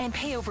holidays and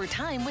pay over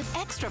time with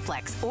Extra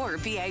Flex or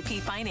VIP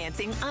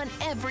financing on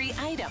every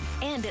item.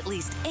 And at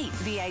least 8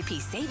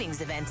 VIP savings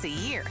events a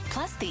year.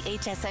 Plus, the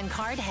HSN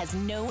card has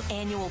no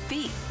annual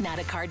fee. Not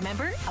a card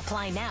member?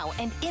 Apply now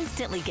and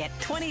instantly get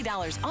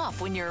 $20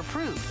 off when you're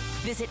approved.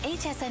 Visit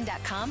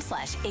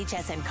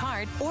hsn.com/HSN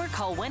card or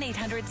call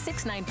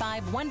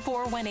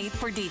 1-800-695-1418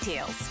 for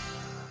details.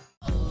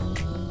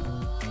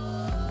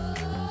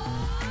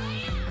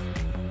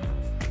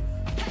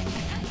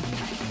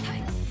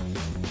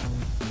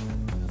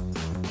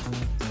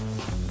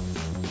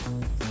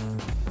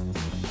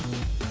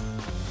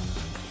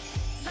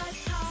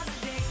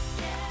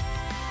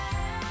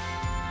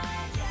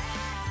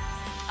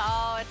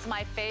 It's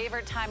my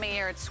favorite time of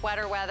year. It's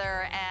sweater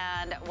weather,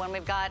 and when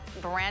we've got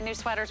brand new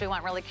sweaters, we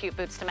want really cute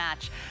boots to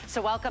match.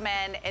 So welcome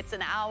in. It's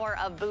an hour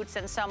of boots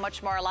and so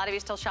much more. A lot of you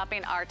still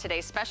shopping our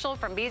today's special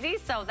from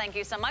Beezy's, so thank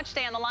you so much.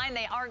 Stay on the line.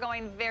 They are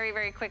going very,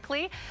 very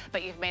quickly,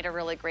 but you've made a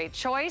really great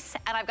choice.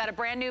 And I've got a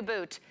brand new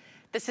boot.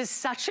 This is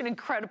such an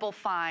incredible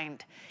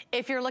find.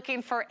 If you're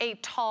looking for a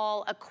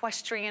tall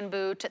equestrian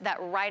boot,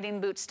 that riding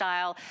boot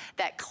style,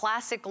 that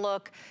classic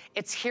look,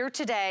 it's here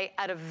today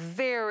at a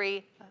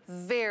very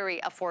very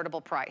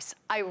affordable price.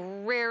 I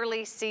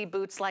rarely see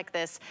boots like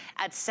this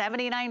at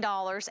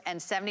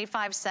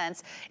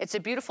 $79.75. It's a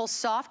beautiful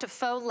soft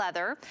faux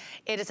leather.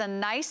 It is a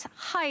nice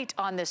height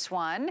on this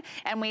one,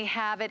 and we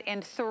have it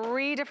in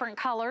 3 different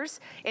colors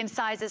in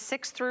sizes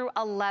 6 through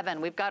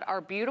 11. We've got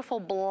our beautiful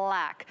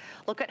black.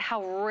 Look at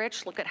how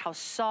rich, look at how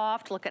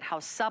soft, look at how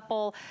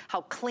supple,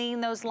 how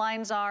clean those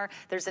lines are.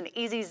 There's an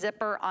easy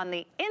zipper on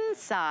the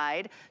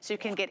inside, so you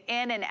can get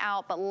in and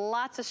out, but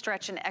lots of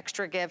stretch and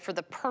extra give for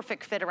the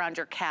perfect fit around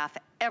your calf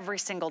every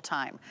single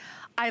time.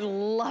 I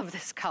love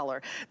this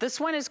color. This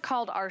one is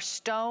called our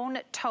Stone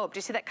Taupe. Do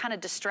you see that kind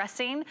of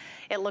distressing?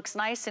 It looks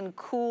nice and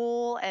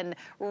cool and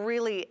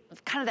really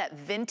kind of that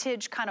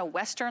vintage kind of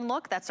Western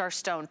look. That's our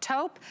Stone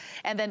Taupe.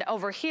 And then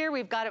over here,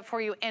 we've got it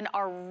for you in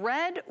our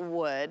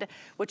Redwood,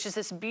 which is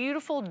this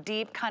beautiful,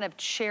 deep kind of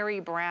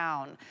cherry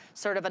brown.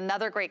 Sort of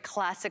another great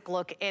classic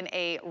look in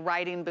a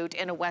riding boot,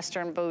 in a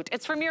Western boot.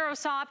 It's from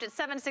Eurosoft. It's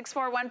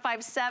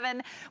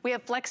 764157. We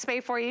have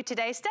FlexPay for you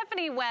today.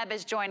 Stephanie Webb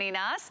is joining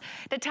us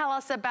to tell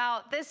us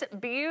about this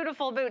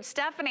beautiful boot.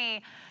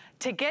 Stephanie,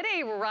 to get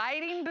a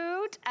riding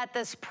boot at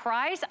this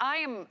price,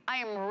 I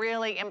am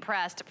really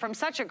impressed. From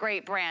such a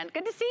great brand.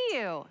 Good to see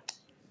you.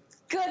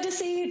 Good to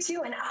see you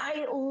too, and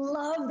I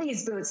love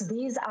these boots.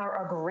 These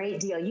are a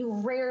great deal. You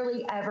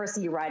rarely ever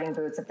see riding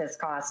boots at this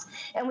cost.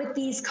 And with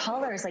these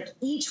colors, like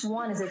each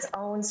one is its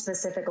own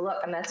specific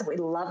look, and that's what we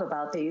love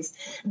about these.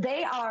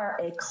 They are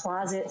a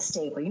closet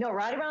staple. You know,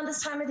 right around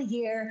this time of the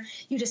year,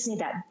 you just need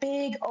that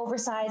big,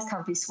 oversized,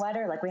 comfy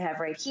sweater like we have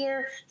right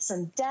here,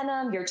 some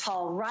denim, your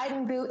tall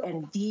riding boot,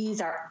 and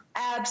these are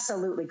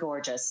absolutely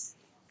gorgeous.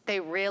 They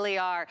really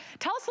are.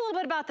 Tell us a little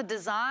bit about the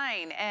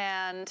design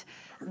and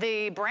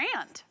the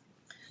brand.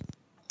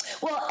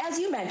 Well, as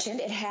you mentioned,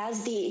 it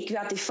has you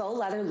got the faux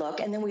leather look,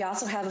 and then we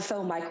also have a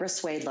faux micro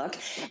suede look.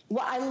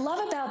 What I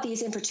love about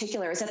these in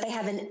particular is that they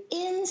have an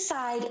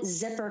inside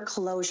zipper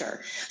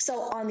closure.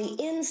 So on the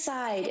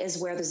inside is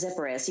where the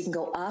zipper is. You can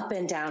go up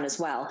and down as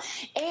well.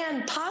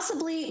 And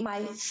possibly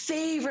my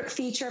favorite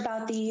feature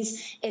about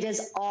these, it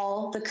is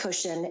all the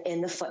cushion in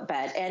the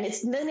footbed. And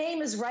the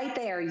name is right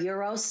there,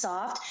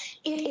 Eurosoft.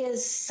 It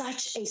is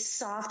such a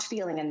soft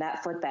feeling in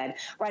that footbed.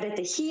 Right at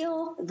the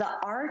heel, the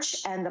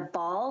arch, and the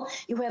ball,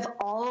 you have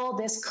all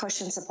this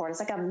cushion support. It's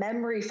like a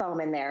memory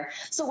foam in there.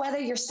 So whether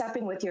you're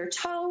stepping with your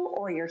toe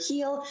or your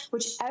heel,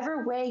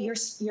 whichever way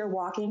you're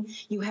walking,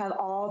 you have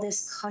all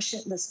this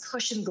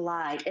cushion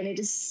glide, and it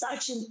is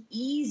such an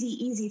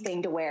easy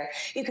thing to wear.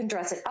 You can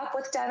dress it up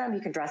with denim, you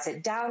can dress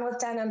it down with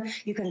denim,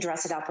 you can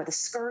dress it up with a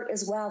skirt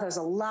as well. There's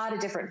a lot of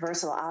different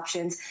versatile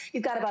options.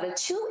 You've got about a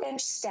 2-inch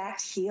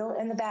stacked heel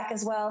in the back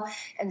as well,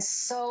 and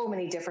so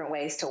many different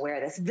ways to wear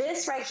this.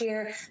 This right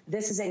here,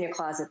 this is in your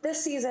closet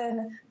this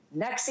season,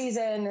 next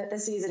season, the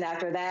season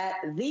after that.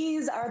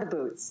 These are the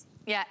boots.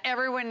 Yeah,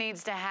 everyone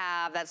needs to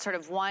have that sort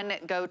of one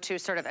go-to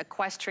sort of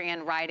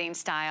equestrian riding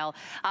style.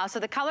 So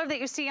the color that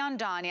you see on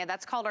Danya,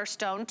 that's called our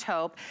Stone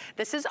Taupe.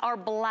 This is our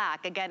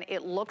black. Again,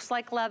 it looks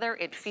like leather.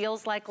 It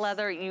feels like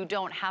leather. You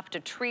don't have to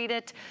treat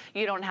it.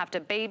 You don't have to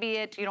baby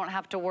it. You don't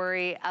have to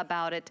worry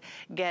about it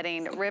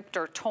getting ripped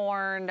or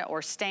torn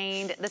or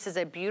stained. This is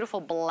a beautiful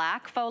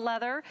black faux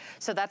leather.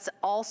 So that's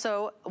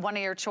also one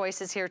of your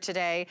choices here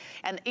today.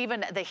 And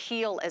even the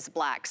heel is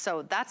black.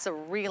 So that's a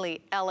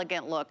really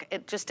elegant look.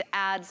 It just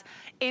adds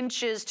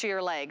inches to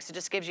your legs. It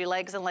just gives you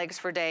legs and legs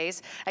for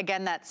days.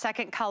 Again, that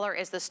second color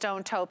is the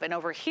Stone Taupe, and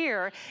over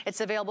here, it's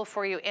available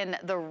for you in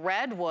the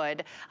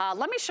Redwood.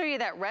 Let me show you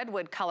that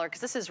Redwood color, because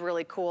this is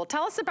really cool.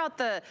 Tell us about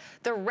the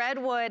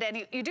Redwood,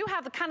 and you do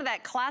have kind of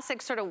that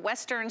classic sort of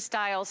Western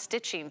style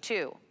stitching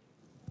too.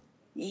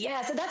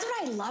 Yeah, so that's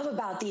what I love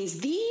about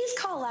these. These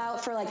call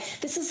out for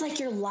this is like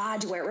your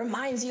lodge wear. It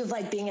reminds you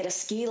of being at a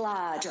ski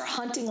lodge or a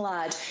hunting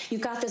lodge.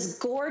 You've got this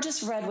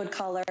gorgeous redwood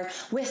color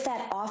with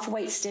that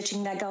off-white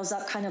stitching that goes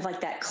up, kind of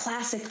like that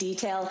classic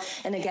detail.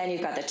 And again,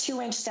 you've got the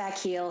 2-inch stack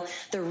heel.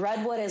 The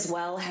redwood as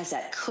well has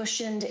that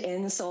cushioned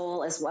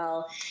insole as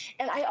well.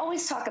 And I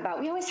always talk about,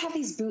 we always have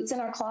these boots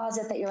in our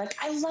closet that you're like,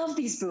 I love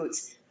these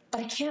boots, but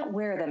I can't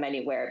wear them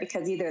anywhere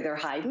because either they're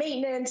high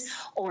maintenance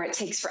or it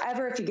takes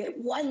forever if you get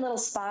one little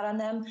spot on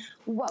them.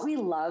 What we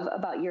love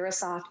about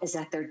Eurosoft is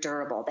that they're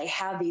durable. They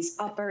have these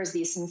uppers,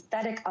 these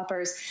synthetic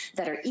uppers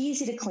that are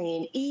easy to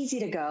clean,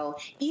 easy to go.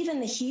 Even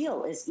the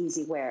heel is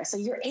easy wear. So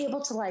you're able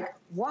to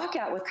walk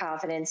out with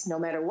confidence no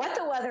matter what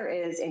the weather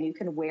is, and you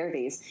can wear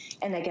these.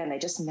 And again, they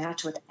just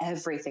match with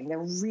everything. They're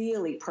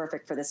really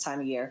perfect for this time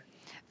of year.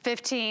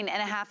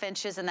 15.5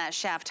 inches in that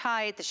shaft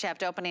height, the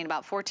shaft opening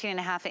about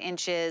 14.5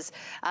 inches,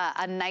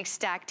 a nice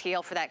stacked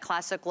heel for that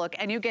classic look,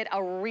 and you get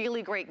a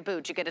really great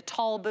boot. You get a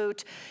tall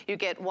boot, you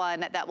get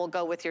one that will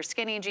go with your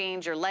skinny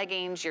jeans, your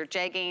leggings, your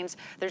jeggings.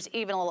 There's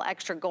even a little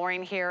extra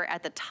goring here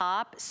at the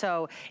top,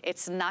 so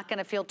it's not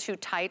gonna feel too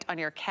tight on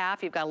your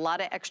calf. You've got a lot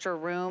of extra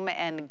room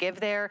and give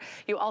there.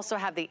 You also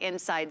have the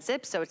inside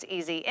zip, so it's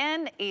easy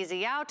in,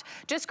 easy out.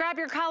 Just grab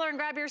your color and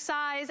grab your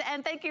size,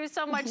 and thank you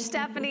so much,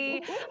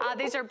 Stephanie.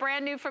 These are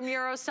brand new from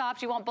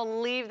Eurosoft. You won't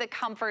believe the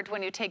comfort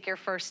when you take your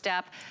first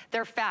step.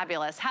 They're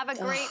fabulous. Have a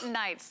great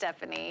night,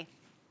 Stephanie.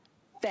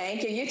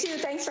 Thank you. You too.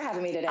 Thanks for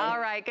having me today. All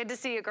right. Good to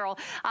see you, girl.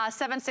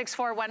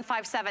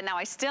 764-157. Now,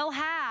 I still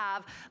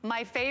have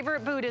my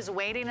favorite boot is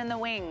waiting in the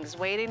wings,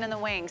 waiting in the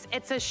wings.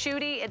 It's a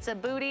shooty, it's a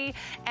booty,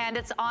 and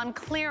it's on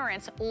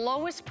clearance.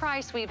 Lowest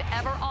price we've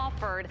ever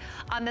offered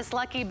on this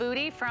lucky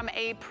booty from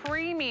a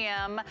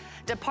premium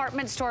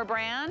department store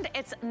brand.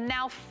 It's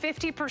now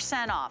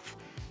 50% off.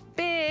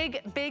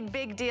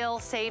 Big deal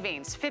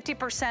savings.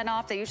 50%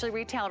 off. They usually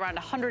retail around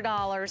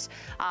 $100.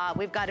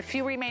 We've got a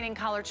few remaining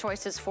color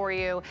choices for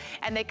you,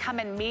 and they come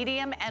in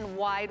medium and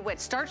wide width.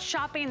 Start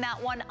shopping that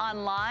one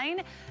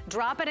online.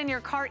 Drop it in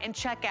your cart and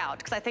check out,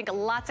 because I think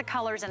lots of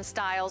colors and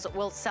styles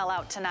will sell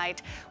out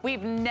tonight.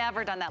 We've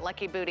never done that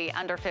lucky booty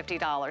under $50.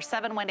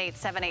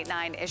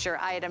 718-789 is your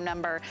item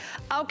number.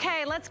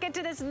 Okay, let's get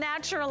to this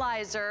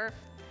naturalizer.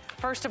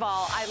 First of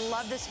all, I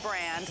love this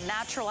brand.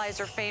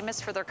 Naturalizer, famous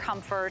for their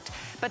comfort,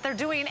 but they're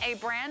doing a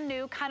brand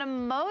new kind of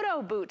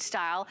moto boot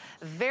style.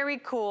 Very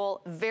cool,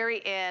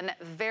 very in,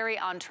 very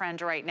on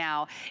trend right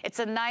now. It's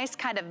a nice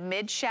kind of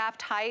mid-shaft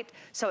height,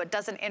 so it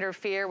doesn't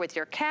interfere with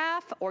your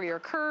calf or your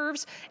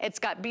curves. It's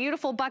got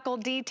beautiful buckle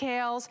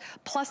details,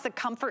 plus the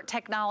comfort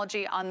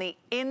technology on the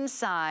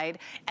inside,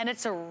 and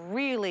it's a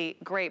really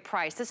great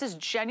price. This is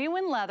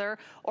genuine leather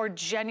or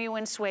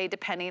genuine suede,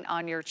 depending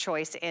on your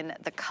choice in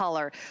the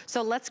color.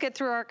 So let's get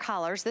through our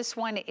colors. This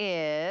one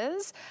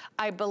is,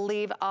 I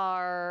believe,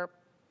 our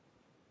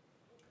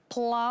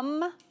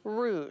Plum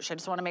Rouge. I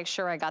just want to make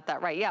sure I got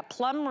that right. Yeah,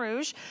 Plum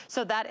Rouge.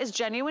 So that is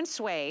genuine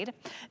suede.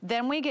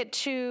 Then we get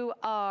to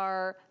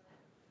our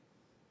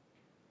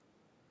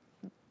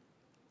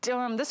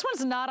this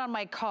one's not on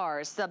my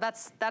cars, so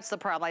that's the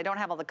problem. I don't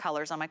have all the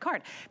colors on my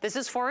card. This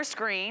is forest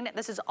green.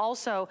 This is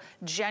also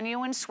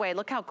genuine suede.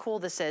 Look how cool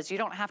this is. You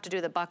don't have to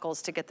do the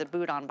buckles to get the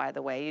boot on, by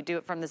the way. You do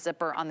it from the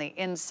zipper on the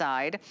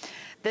inside.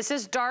 This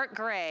is dark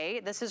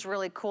gray. This is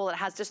really cool. It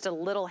has just a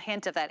little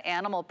hint of that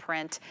animal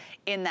print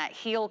in that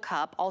heel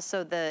cup.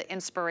 Also the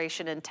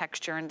inspiration and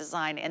texture and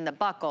design in the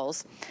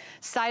buckles.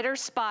 Cider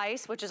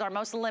Spice, which is our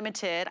most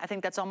limited. I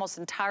think that's almost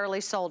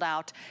entirely sold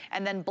out.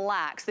 And then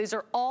blacks. These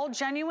are all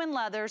genuine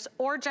leather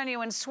or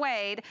genuine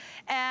suede.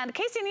 And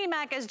Casey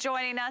Nemack is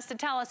joining us to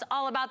tell us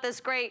all about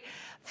this great,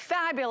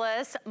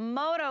 fabulous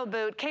moto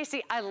boot.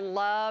 Casey, I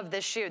love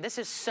this shoe. This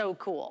is so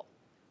cool.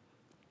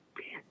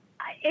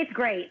 It's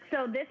great.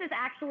 So this is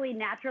actually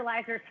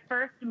Naturalizer's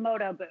first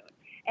moto boot.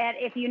 And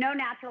if you know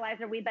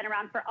Naturalizer, we've been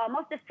around for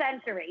almost a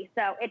century.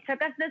 So it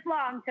took us this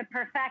long to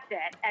perfect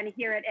it. And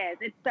here it is.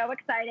 It's so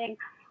exciting.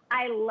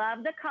 I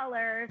love the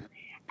colors.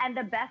 And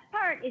the best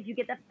part is you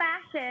get the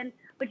fashion,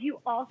 but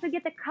you also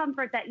get the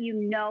comfort that you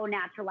know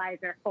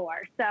Naturalizer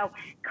for. So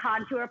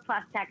Contour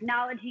Plus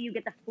technology, you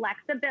get the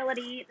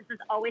flexibility. This is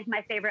always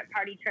my favorite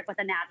party trick with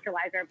a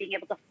Naturalizer, being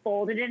able to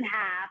fold it in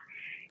half.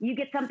 You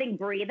get something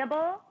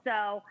breathable.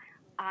 So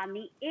on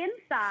the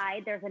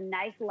inside, there's a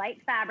nice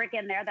light fabric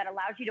in there that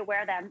allows you to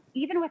wear them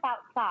even without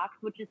socks,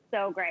 which is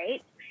so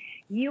great.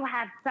 You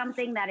have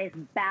something that is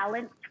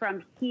balanced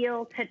from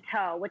heel to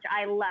toe, which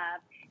I love.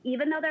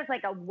 Even though there's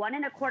like a 1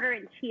 1/4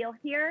 inch heel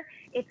here,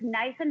 it's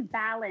nice and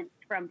balanced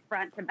from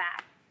front to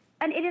back.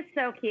 And it is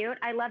so cute.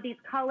 I love these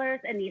colors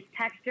and these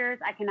textures.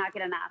 I cannot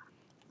get enough.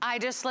 I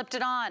just slipped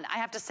it on. I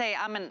have to say,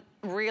 I'm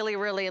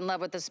really in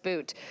love with this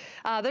boot.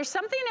 There's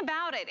something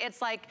about it.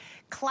 It's like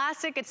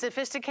classic, it's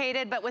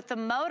sophisticated, but with the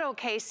Moto,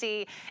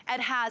 Casey, it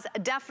has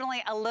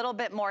definitely a little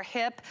bit more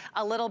hip,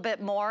 a little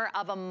bit more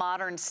of a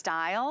modern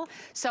style.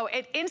 So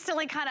it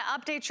instantly kind of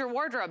updates your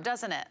wardrobe,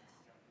 doesn't it?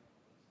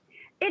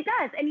 It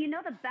does. And you know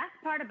the best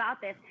part about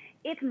this,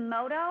 it's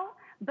moto,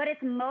 but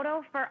it's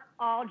moto for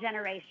all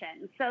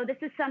generations. So this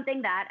is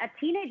something that a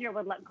teenager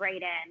would look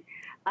great in.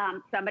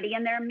 Somebody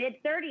in their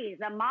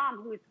mid-30s, a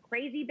mom who's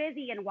crazy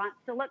busy and wants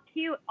to look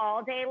cute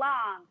all day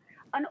long.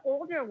 An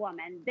older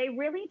woman, they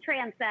really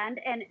transcend,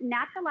 and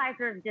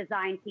Naturalizer's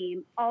design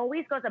team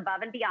always goes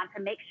above and beyond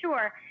to make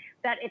sure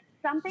that it's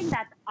something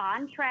that's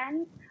on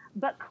trend,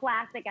 but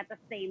classic at the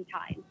same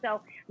time.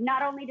 So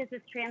not only does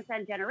this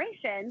transcend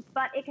generations,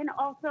 but it can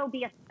also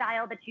be a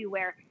style that you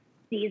wear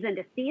season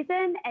to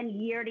season and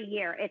year to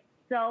year. It's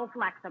so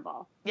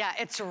flexible. Yeah,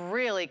 it's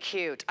really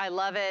cute. I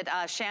love it.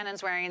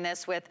 Shannon's wearing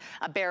this with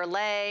a bare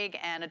leg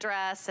and a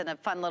dress and a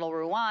fun little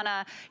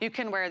Ruana. You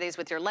can wear these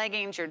with your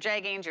leggings, your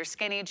jeggings, your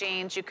skinny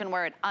jeans. You can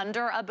wear it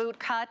under a boot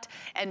cut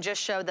and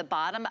just show the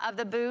bottom of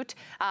the boot.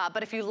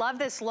 But if you love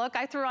this look,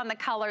 I threw on the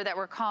color that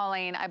we're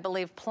calling, I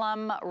believe,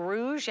 Plum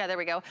Rouge. Yeah, there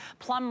we go.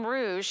 Plum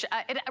Rouge.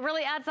 It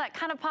really adds that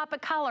kind of pop of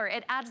color.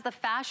 It adds the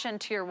fashion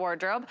to your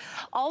wardrobe.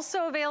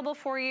 Also available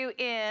for you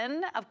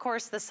in, of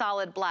course, the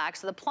solid black.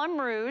 So the Plum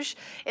Rouge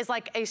is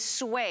like a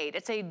suede.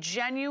 It's a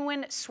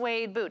genuine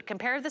suede boot.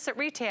 Compare this at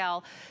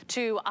retail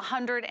to a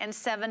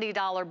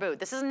 $170 boot.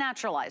 This is a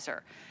Naturalizer.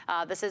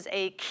 This is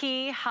a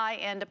key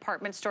high-end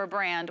department store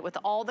brand with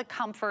all the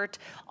comfort,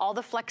 all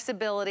the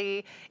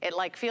flexibility. It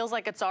like feels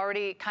like it's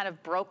already kind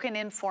of broken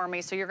in for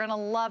me. So you're gonna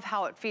love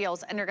how it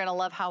feels and you're gonna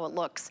love how it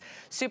looks.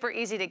 Super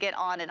easy to get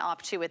on and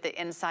off too with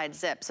the inside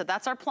zip. So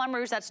that's our Plum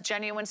Rouge. That's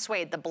genuine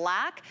suede. The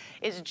black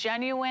is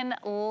genuine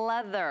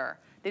leather.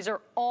 These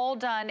are all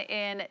done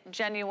in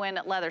genuine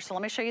leather. So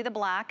let me show you the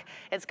black.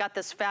 It's got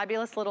this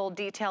fabulous little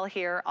detail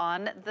here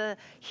on the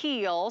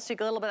heel. So you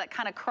get a little bit of that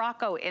kind of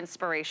croco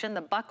inspiration.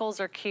 The buckles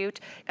are cute.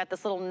 Got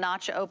this little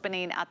notch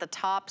opening at the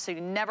top, so you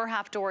never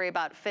have to worry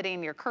about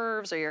fitting your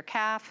curves or your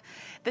calf.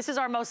 This is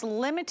our most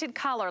limited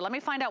color. Let me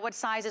find out what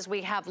sizes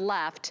we have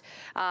left.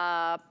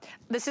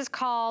 This is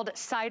called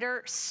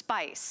Cider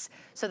Spice.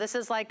 So this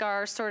is like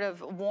our sort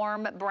of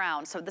warm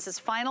brown. So this is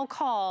final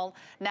call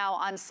now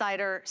on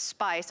Cider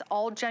Spice,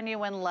 all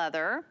genuine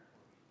leather.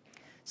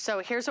 So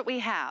here's what we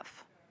have.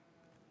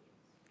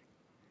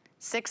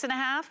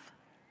 6.5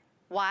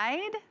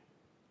 wide,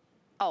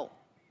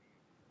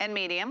 and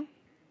medium.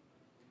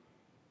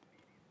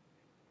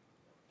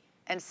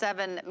 And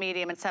 7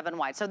 medium and 7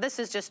 wide. So this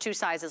is just 2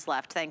 sizes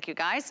left. Thank you,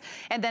 guys.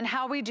 And then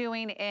how are we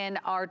doing in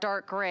our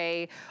dark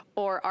gray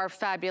or our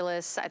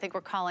fabulous, I think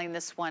we're calling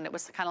this one, it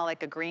was kind of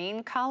like a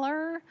green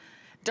color,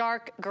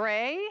 dark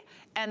gray.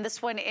 And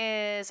this one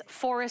is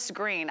forest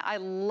green. I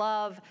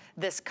love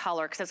this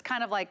color because it's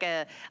kind of like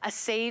a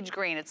sage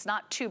green. It's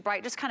not too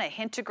bright, just kind of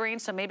hint of green.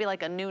 So maybe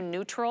like a new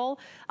neutral.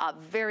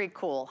 Very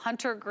cool.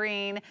 Hunter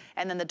green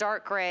and then the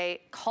dark gray.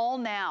 Call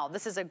now.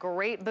 This is a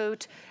great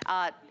boot.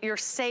 You're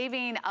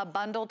saving a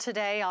bundle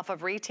today off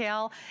of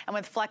retail. And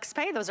with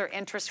FlexPay, those are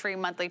interest-free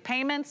monthly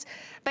payments.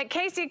 But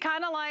Casey,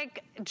 kind of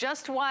like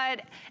just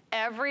what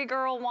every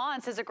girl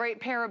wants is a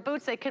great pair of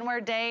boots they can wear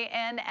day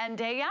in and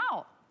day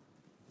out.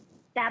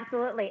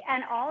 Absolutely,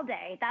 and all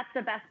day. That's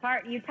the best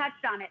part. You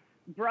touched on it.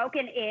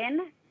 Broken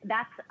in,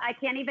 I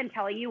can't even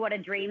tell you what a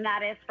dream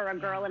that is for a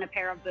girl in a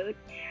pair of boots.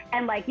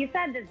 And like you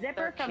said, the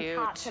zipper from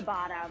top to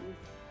bottom,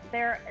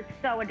 they're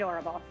so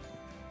adorable.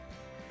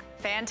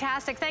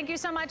 Fantastic. Thank you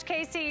so much,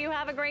 Casey. You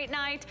have a great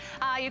night.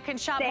 You can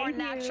shop more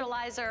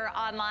Naturalizer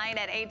online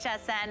at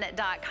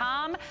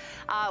hsn.com.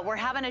 We're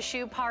having a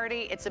shoe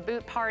party. It's a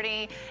boot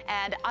party.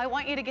 And I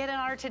want you to get in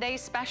our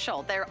today's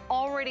special. They're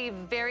already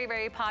very,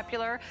 very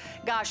popular.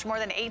 Gosh, more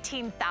than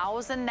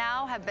 18,000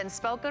 now have been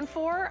spoken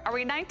for. Are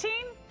we 19?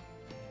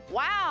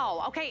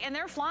 Wow, okay, and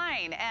they're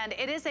flying, and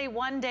it is a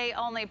one-day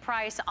only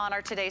price on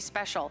our today's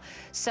special.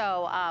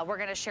 So we're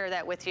gonna share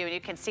that with you, and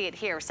you can see it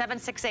here,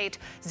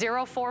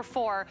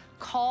 768-044.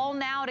 Call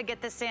now to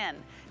get this in,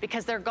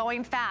 because they're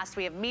going fast.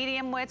 We have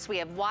medium widths, we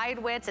have wide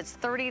widths. It's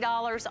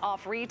 $30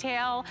 off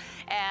retail,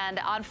 and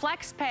on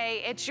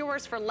FlexPay, it's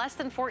yours for less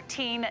than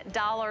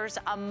 $14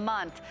 a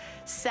month.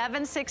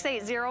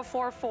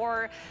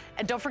 768-044.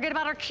 And don't forget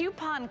about our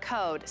coupon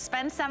code.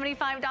 Spend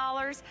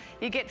 $75,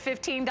 you get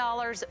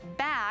 $15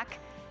 back.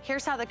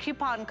 Here's how the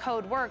coupon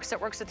code works. It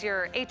works with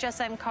your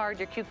HSN card,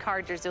 your Q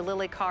card, your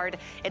Zulily card.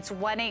 It's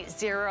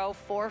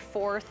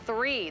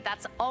 180443.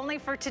 That's only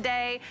for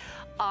today.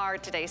 Our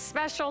today's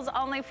specials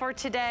only for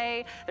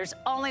today. There's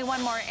only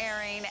one more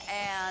airing.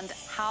 And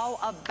how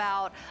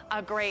about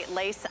a great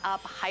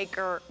lace-up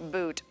hiker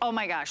boot? Oh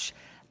my gosh.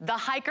 The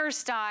hiker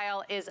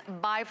style is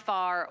by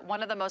far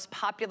one of the most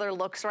popular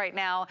looks right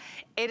now.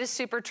 It is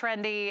super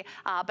trendy,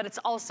 but it's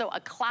also a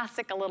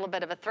classic, a little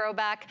bit of a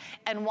throwback.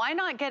 And why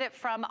not get it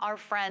from our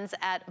friends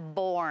at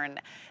Born?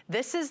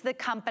 This is the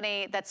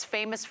company that's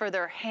famous for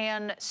their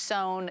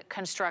hand-sewn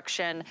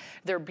construction,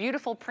 their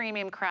beautiful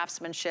premium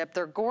craftsmanship,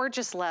 their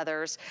gorgeous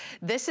leathers.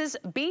 This is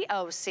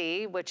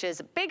BOC, which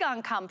is big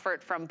on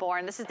comfort from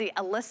Born. This is the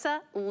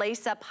Alyssa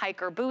Lace-Up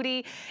Hiker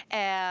Bootie,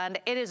 and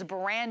it is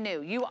brand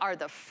new. You are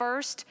the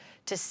first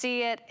to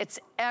see it. It's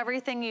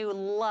everything you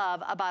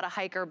love about a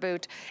hiker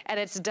boot, and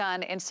it's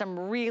done in some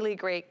really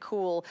great,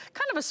 cool,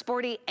 kind of a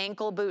sporty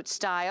ankle boot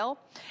style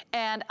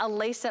and a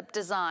lace-up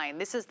design.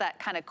 This is that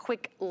kind of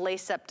quick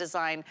lace-up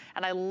design,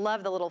 and I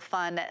love the little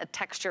fun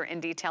texture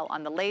and detail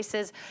on the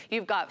laces.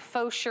 You've got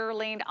faux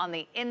shearling on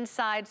the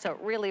inside, so it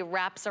really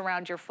wraps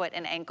around your foot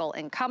and ankle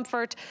in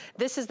comfort.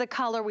 This is the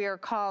color we are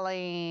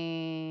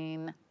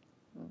calling,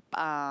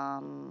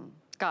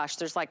 gosh,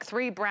 there's like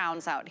 3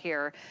 browns out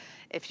here.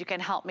 If you can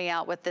help me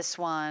out with this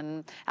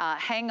one.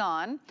 Hang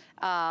on.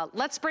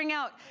 Let's bring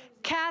out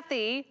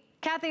Kathy.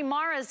 Kathy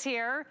Mara's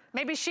here.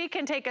 Maybe she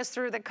can take us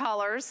through the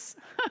colors.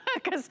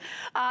 Because,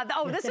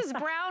 oh, this is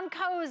brown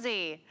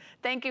cozy.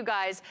 Thank you,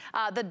 guys.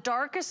 The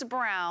darkest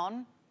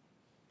brown,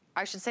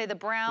 I should say the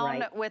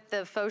brown with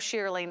the faux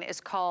shearling is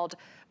called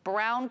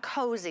brown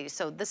cozy.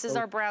 So this is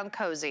our brown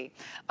cozy.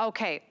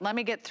 Okay, let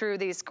me get through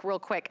these real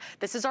quick.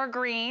 This is our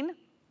green.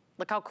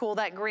 Look how cool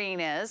that green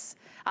is.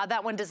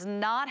 That one does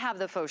not have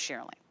the faux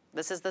shearling.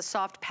 This is the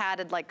soft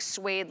padded like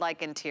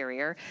suede-like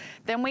interior.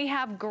 Then we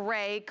have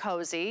gray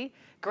cozy.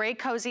 Gray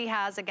cozy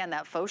has, again,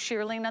 that faux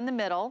shearling in the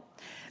middle.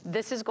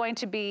 This is going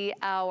to be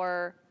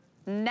our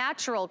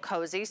natural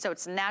cozy, so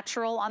it's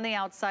natural on the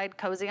outside,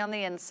 cozy on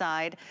the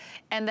inside.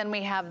 And then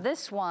we have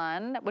this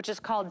one, which is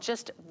called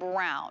just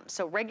brown.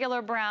 So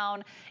regular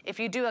brown. If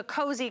you do a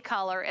cozy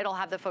color, it'll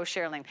have the faux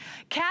shearling.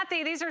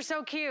 Kathy, these are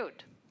so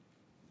cute.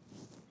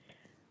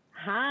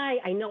 Hi,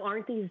 I know,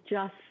 aren't these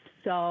just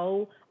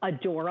so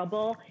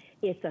adorable?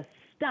 It's a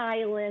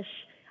stylish,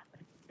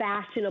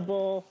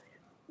 fashionable,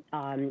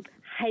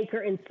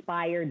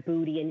 hiker-inspired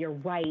booty. And you're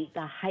right,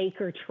 the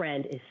hiker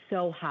trend is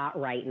so hot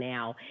right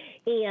now.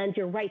 And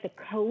you're right, the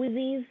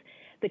cozies,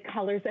 the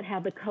colors that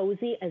have the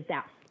cozy is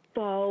that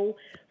faux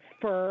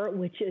fur,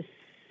 which is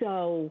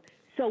so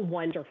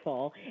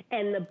wonderful.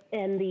 And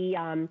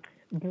the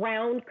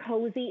brown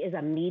cozy is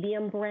a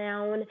medium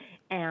brown,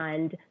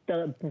 and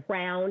the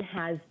brown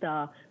has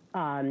the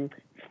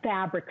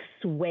fabric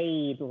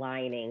suede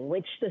lining,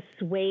 which the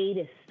suede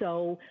is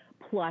so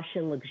plush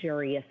and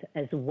luxurious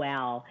as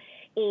well.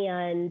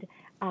 And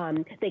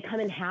they come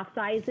in half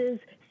sizes,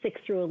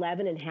 6 through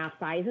 11 in half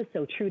sizes,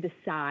 so true to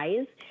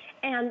size.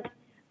 And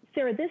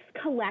Sarah, this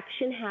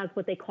collection has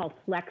what they call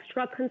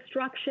Flextra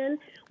construction,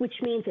 which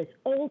means it's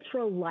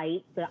ultra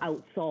light, the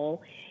outsole.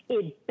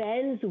 It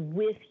bends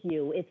with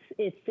you.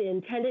 It's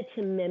intended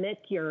to mimic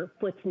your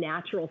foot's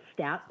natural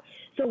step.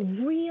 So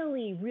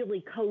really,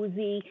 really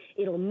cozy.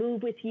 It'll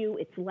move with you.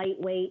 It's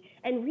lightweight.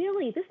 And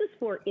really, this is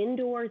for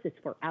indoors. It's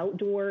for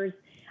outdoors.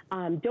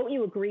 Don't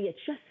you agree? It's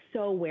just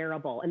so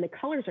wearable. And the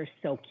colors are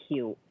so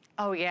cute.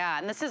 Oh yeah,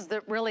 and this is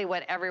really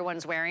what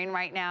everyone's wearing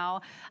right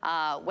now,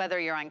 whether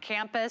you're on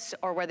campus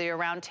or whether you're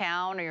around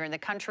town or you're in the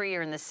country,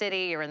 you're in the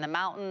city, you're in the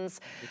mountains.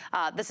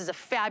 This is a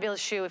fabulous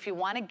shoe. If you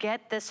want to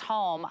get this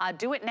home,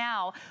 do it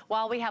now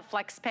while we have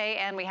FlexPay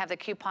and we have the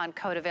coupon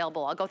code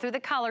available. I'll go through the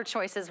color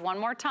choices one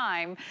more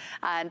time.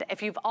 And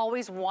if you've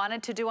always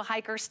wanted to do a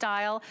hiker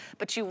style,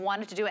 but you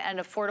wanted to do it at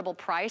an affordable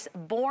price,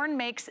 Born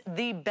makes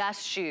the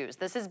best shoes.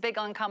 This is big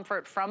on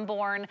comfort from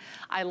Born.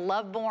 I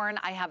love Born.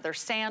 I have their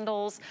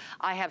sandals.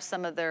 I have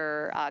some of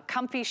their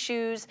comfy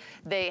shoes.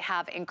 They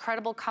have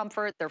incredible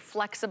comfort. They're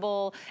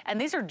flexible.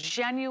 And these are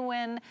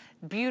genuine,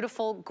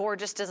 beautiful,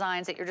 gorgeous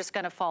designs that you're just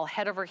gonna fall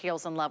head over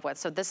heels in love with.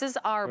 So this is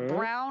our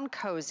brown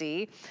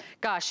cozy.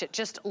 Gosh, it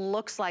just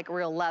looks like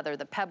real leather.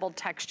 The pebbled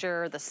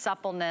texture, the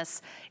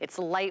suppleness, it's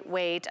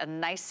lightweight, a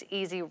nice,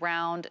 easy,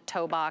 round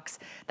toe box.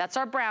 That's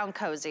our brown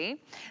cozy.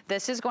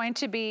 This is going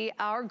to be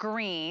our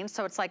green.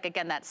 So it's like,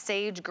 again, that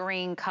sage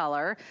green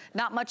color.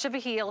 Not much of a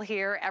heel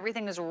here.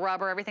 Everything is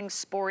rubber, everything's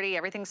sporty,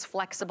 everything's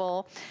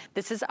flexible.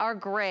 This is our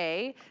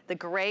gray. The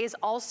gray is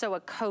also a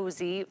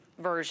cozy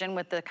version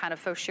with the kind of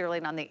faux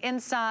shearling on the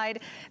inside.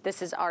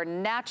 This is our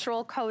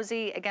natural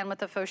cozy, again with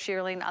the faux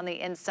shearling on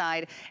the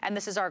inside. And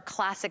this is our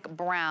classic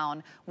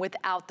brown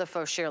without the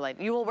faux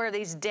shearling. You will wear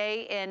these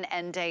day in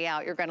and day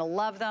out. You're gonna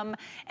love them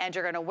and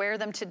you're gonna wear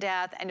them to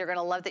death, and you're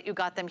gonna love that you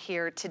got them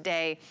here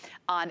today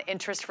on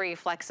interest-free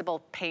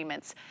flexible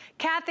payments.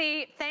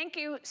 Kathy, thank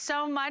you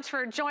so much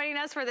for joining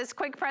us for this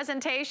quick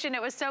presentation.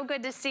 It was so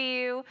good to see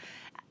you,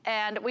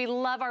 and we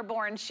love our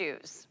Born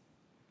shoes.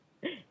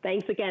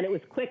 Thanks again. It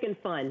was quick and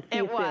fun. See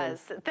you soon. It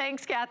was.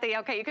 Thanks, Kathy.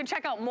 Okay, you can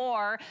check out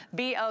more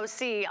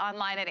BOC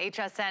online at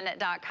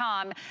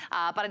hsn.com,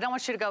 but I don't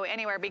want you to go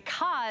anywhere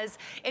because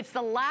it's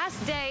the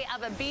last day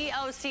of a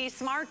BOC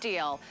Smart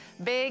Deal.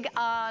 Big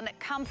on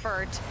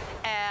comfort,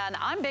 and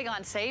I'm big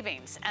on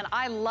savings, and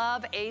I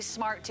love a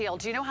Smart Deal.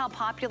 Do you know how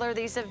popular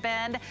these have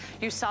been?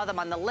 You saw them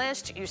on the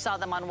list. You saw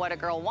them on What a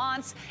Girl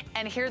Wants,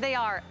 and here they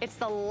are. It's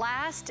the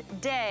last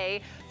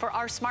day for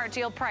our Smart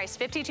Deal price,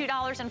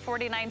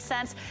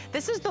 $52.49.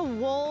 This is the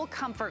wool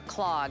comfort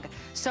clog.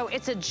 So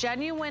it's a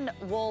genuine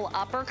wool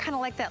upper, kind of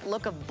like that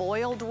look of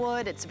boiled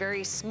wood. It's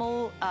very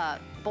smooth,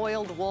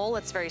 boiled wool.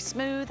 It's very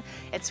smooth.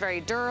 It's very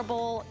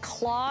durable.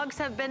 Clogs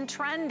have been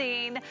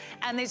trending,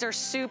 and these are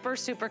super,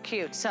 super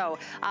cute. So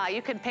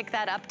you can pick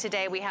that up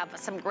today. We have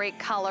some great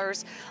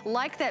colors,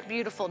 like that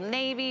beautiful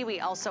navy. We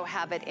also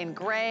have it in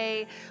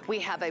gray. We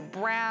have a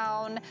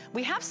brown.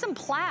 We have some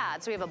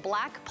plaids. We have a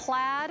black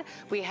plaid.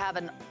 We have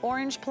an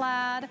orange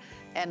plaid.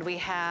 And we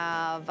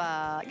have,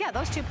 yeah,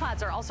 those two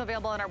plaids are also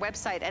available on our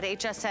website at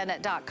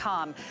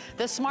hsn.com.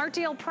 The Smart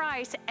Deal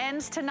price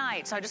ends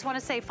tonight. So I just want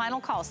to say final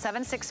call,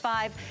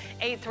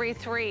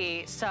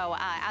 765-833. So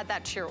add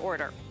that to your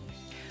order.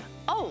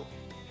 Oh,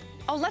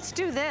 let's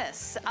do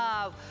this.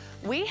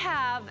 We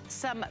have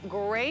some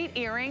great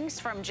earrings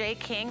from J.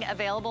 King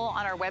available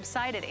on our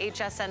website at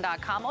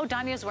hsn.com. Oh,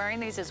 Danya's wearing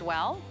these as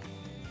well.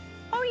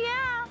 Oh,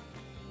 yeah.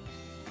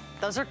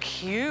 Those are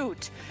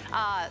cute.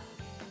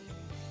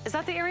 Is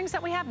that the earrings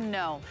that we have?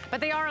 No, but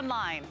they are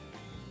online.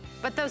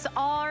 But those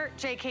are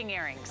J. King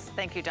earrings.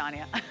 Thank you,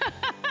 Danya.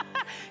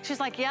 She's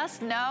like,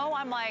 yes, no.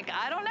 I'm like,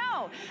 I don't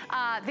know.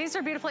 These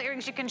are beautiful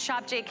earrings. You can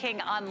shop J. King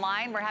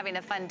online. We're having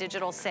a fun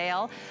digital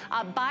sale.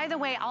 By the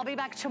way, I'll be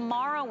back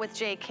tomorrow with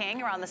J.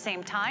 King around the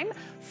same time,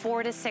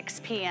 4 to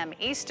 6 p.m.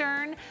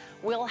 Eastern.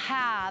 We'll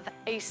have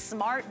a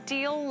Smart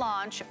Deal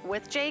launch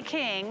with J.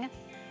 King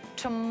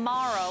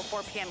tomorrow,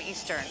 4 p.m.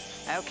 Eastern.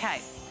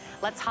 Okay,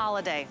 let's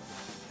holiday.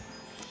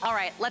 All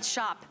right, let's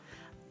shop.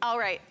 All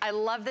right, I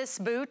love this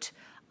boot.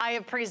 I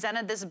have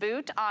presented this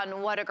boot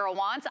on What a Girl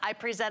Wants. I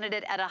presented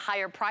it at a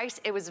higher price.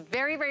 It was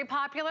very, very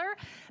popular,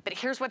 but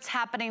here's what's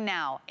happening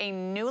now. A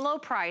new low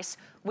price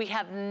we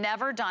have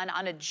never done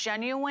on a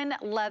genuine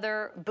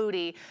leather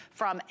bootie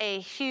from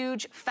a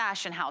huge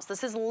fashion house.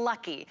 This is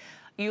Lucky.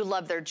 You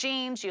love their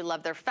jeans, you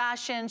love their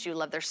fashions, you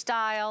love their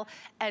style,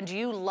 and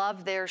you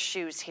love their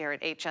shoes here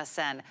at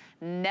HSN.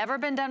 Never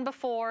been done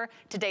before.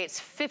 Today it's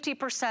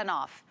 50%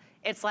 off.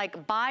 It's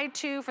like buy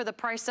two for the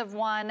price of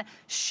one.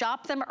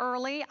 Shop them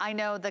early. I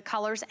know the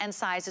colors and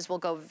sizes will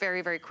go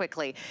very, very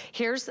quickly.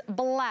 Here's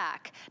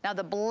black. Now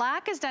the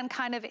black is done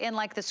kind of in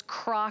like this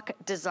croc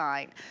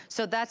design.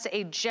 So that's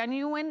a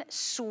genuine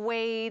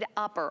suede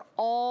upper,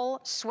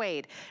 all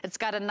suede. It's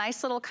got a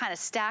nice little kind of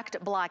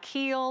stacked black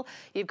heel.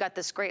 You've got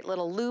this great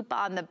little loop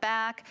on the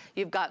back.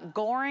 You've got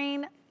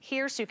goring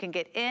here so you can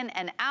get in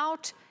and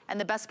out. And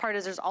the best part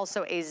is there's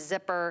also a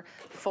zipper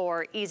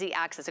for easy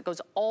access. It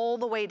goes all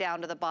the way down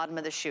to the bottom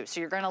of the shoe. So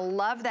you're gonna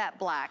love that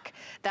black.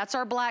 That's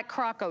our black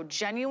Croco,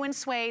 genuine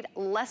suede,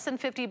 less than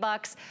 50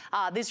 bucks.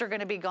 These are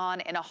gonna be gone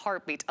in a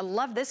heartbeat. I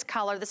love this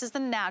color. This is the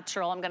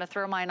natural. I'm gonna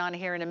throw mine on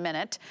here in a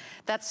minute.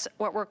 That's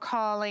what we're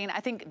calling, I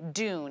think,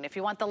 Dune. If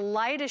you want the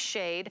lightest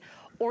shade,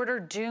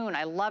 order Dune.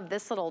 I love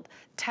this little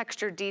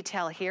texture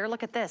detail here.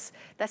 Look at this.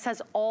 This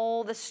has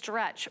all the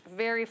stretch.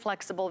 Very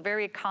flexible,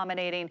 very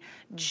accommodating,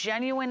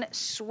 genuine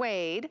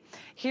suede.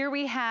 Here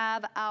we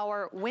have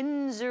our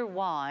Windsor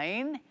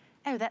wine.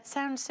 Oh, that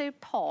sounds so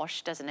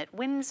posh, doesn't it?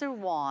 Windsor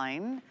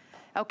wine.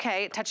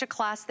 Okay, touch of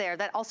class there.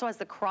 That also has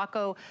the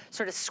Croco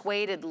sort of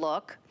sueded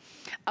look.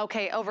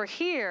 Okay, over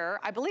here,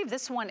 I believe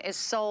this one is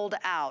sold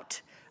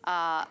out.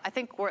 I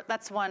think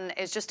that's one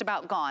is just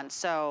about gone,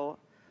 so.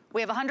 We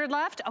have 100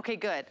 left? Okay,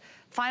 good.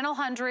 Final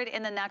 100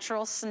 in the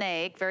natural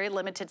snake, very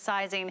limited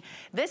sizing.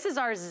 This is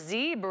our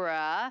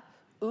zebra.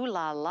 Ooh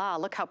la la,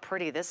 look how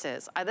pretty this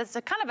is. This is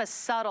a kind of a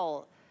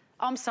subtle,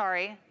 oh, I'm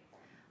sorry.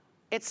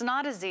 It's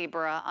not a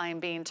zebra, I'm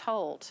being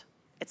told.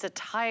 It's a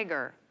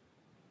tiger.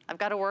 I've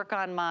got to work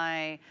on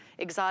my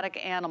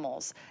exotic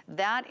animals.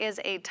 That is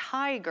a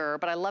tiger,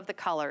 but I love the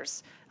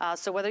colors.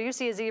 So whether you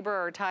see a zebra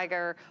or a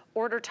tiger,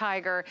 order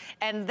tiger.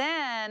 And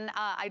then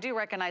I do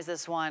recognize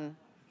this one,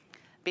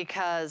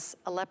 because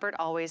a leopard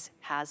always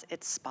has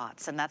its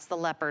spots, and that's the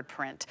leopard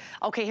print.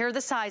 Okay, here are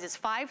the sizes,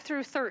 5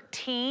 through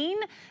 13,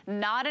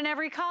 not in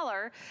every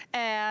color,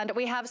 and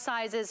we have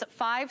sizes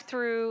 5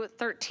 through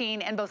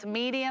 13 in both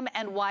medium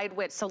and wide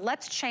width. So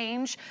let's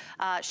change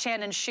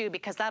Shannon's shoe,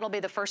 because that'll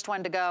be the first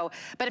one to go.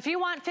 But if you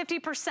want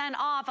 50%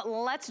 off,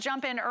 let's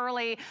jump in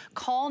early.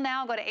 Call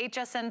now, go to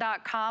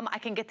hsn.com. I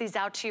can get these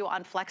out to you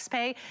on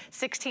FlexPay,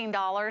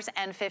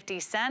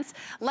 $16.50.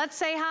 Let's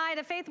say hi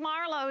to Faith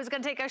Marlowe, who's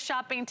gonna take us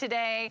shopping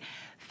today.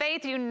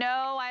 Faith, you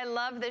know I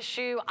love this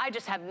shoe. I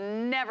just have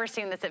never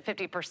seen this at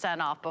 50%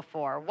 off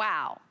before.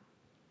 Wow.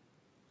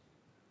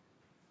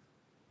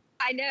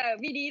 I know,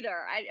 me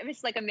neither.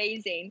 It's like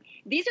amazing.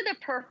 These are the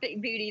perfect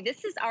booty.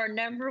 This is our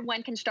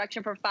 #1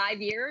 construction for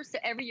 5 years. So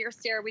every year,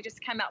 Sarah, we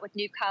just come out with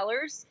new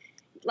colors.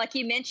 Like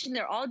you mentioned,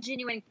 they're all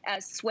genuine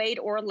suede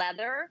or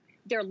leather.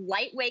 They're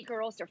lightweight,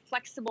 girls. They're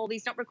flexible.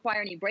 These don't require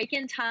any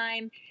break-in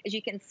time. As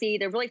you can see,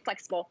 they're really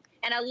flexible.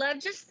 And I love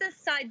just the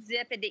side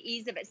zip and the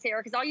ease of it, Sarah,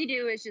 because all you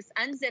do is just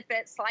unzip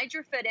it, slide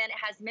your foot in. It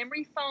has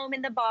memory foam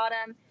in the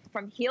bottom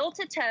from heel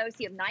to toe, so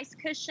you have nice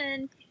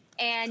cushion.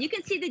 And you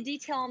can see the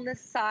detail on this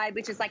side,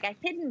 which is like a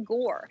hidden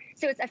gore.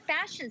 So it's a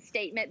fashion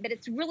statement, but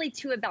it's really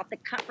too about the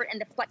comfort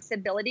and the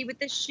flexibility with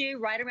this shoe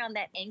right around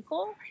that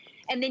ankle.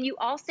 And then you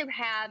also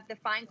have the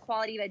fine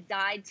quality of a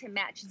dyed to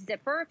match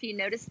zipper, if you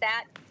notice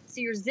that. So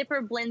your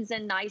zipper blends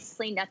in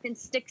nicely, nothing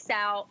sticks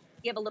out.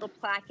 You have a little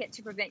placket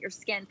to prevent your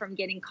skin from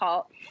getting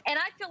caught. And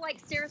I feel like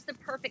Sarah's the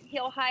perfect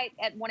heel height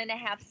at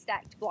 1.5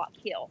 stacked block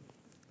heel.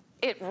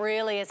 It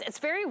really is. It's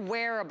very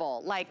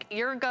wearable, like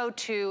your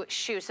go-to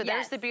shoe. So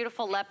there's the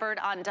beautiful leopard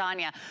on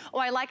Danya. Oh,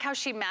 I like how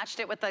she matched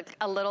it with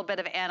a little bit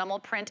of animal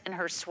print in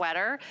her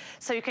sweater.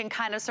 So you can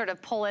kind of sort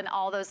of pull in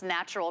all those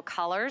natural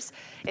colors.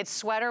 It's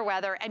sweater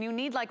weather, and you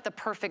need like the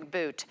perfect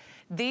boot.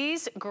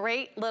 These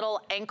great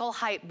little ankle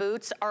height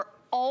boots are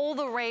all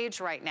the rage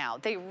right now.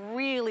 They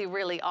really,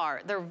 really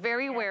are. They're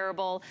very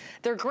wearable.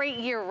 They're great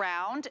year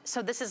round.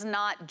 So this is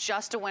not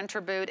just a winter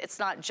boot. It's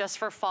not just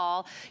for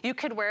fall. You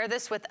could wear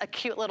this with a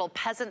cute little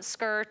peasant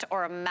skirt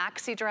or a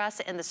maxi dress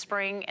in the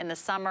spring, in the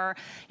summer.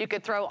 You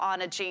could throw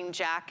on a jean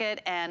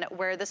jacket and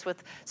wear this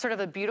with sort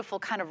of a beautiful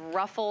kind of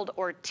ruffled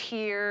or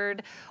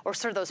tiered or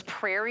sort of those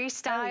prairie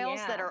styles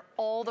that are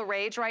all the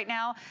rage right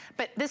now.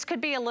 But this could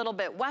be a little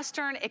bit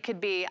Western. It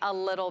could be a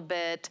little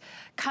bit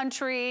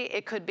country.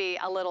 It could be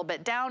a little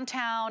bit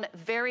downtown,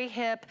 very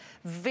hip,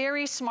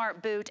 very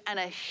smart boot, and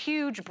a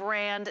huge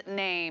brand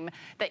name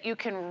that you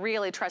can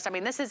really trust. I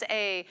mean, this is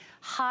a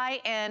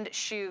high-end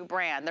shoe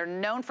brand. They're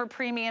known for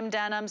premium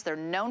denims. They're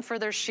known for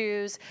their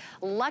shoes.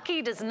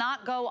 Lucky does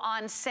not go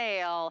on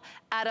sale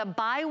at a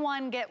buy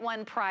one, get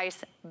one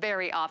price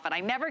very often. I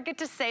never get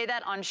to say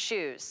that on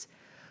shoes.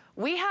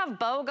 We have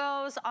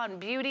BOGOs on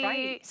beauty.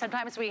 Right.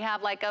 Sometimes we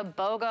have like a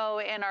BOGO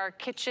in our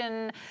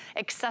kitchen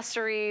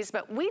accessories,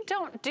 but we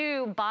don't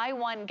do buy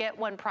one, get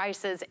one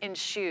prices in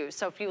shoes.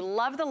 So if you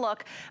love the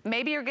look,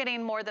 maybe you're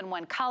getting more than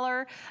one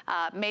color.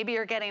 Maybe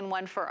you're getting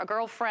one for a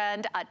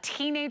girlfriend.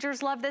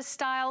 Teenagers love this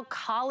style.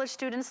 College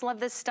students love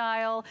this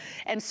style.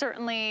 And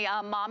certainly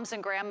moms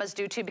and grandmas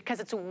do too, because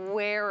it's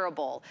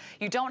wearable.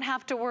 You don't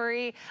have to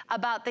worry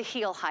about the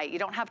heel height. You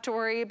don't have to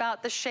worry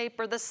about the shape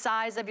or the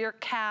size of your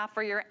calf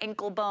or your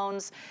ankle bone.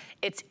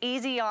 It's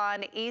easy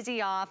on,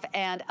 easy off,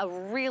 and a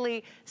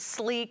really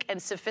sleek and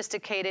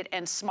sophisticated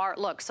and smart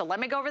look. So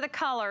let me go over the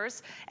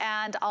colors,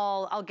 and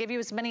I'll give you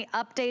as many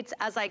updates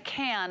as I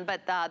can,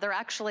 but they're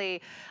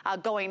actually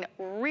going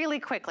really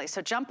quickly.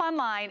 So jump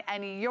online,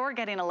 and you're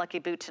getting a lucky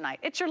boot tonight.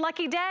 It's your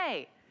lucky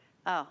day.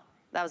 Oh.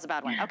 That was a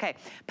bad one. Okay,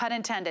 pun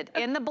intended.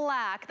 In the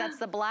black, that's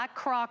the black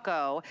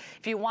Croco.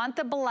 If you want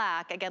the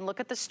black, again,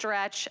 look at the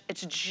stretch.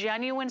 It's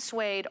genuine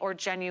suede or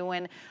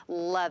genuine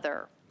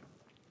leather.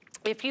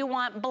 If you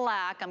want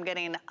black, I'm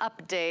getting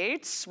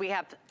updates. We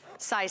have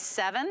size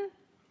 7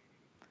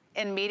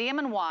 in medium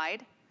and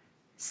wide,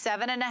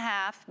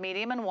 7.5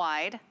 medium and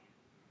wide,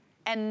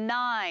 and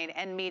 9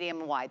 in medium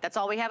and wide. That's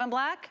all we have in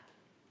black?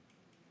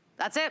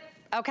 That's it.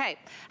 Okay,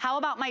 how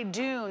about my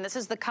Dune? This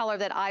is the color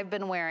that I've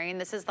been wearing.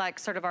 This is like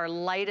sort of our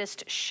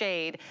lightest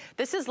shade.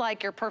 This is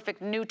like your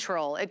perfect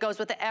neutral. It goes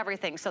with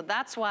everything. So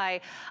that's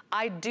why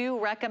I do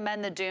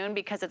recommend the Dune,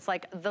 because it's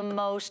like the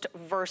most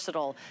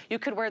versatile. You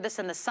could wear this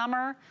in the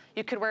summer.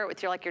 You could wear it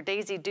with your like your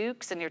Daisy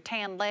Dukes and your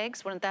tan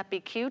legs. Wouldn't that be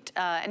cute?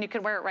 And you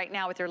could wear it right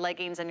now with your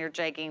leggings and your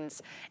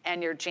jeggings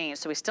and your jeans.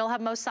 So we still have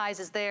most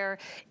sizes there.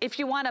 If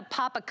you want to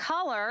pop a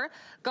color,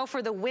 go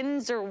for the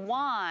Windsor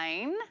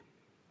Wine.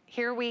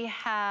 Here we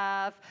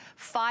have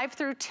 5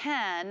 through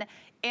 10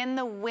 in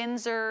the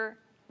Windsor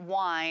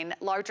Wine.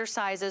 Larger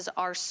sizes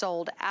are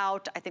sold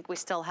out. I think we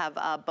still have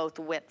both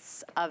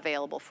widths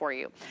available for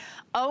you.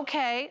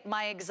 Okay,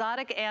 my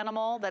exotic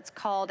animal that's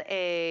called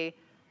a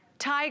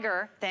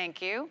tiger,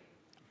 thank you.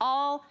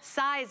 All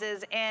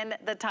sizes in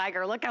the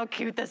tiger. Look how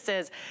cute this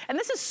is. And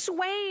this is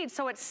suede,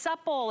 so it's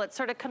supple. It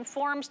sort of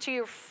conforms to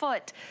your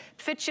foot,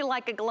 fits you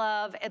like a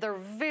glove. They're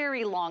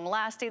very long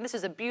lasting. This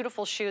is a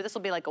beautiful shoe. This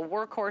will be like a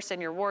workhorse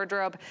in your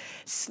wardrobe.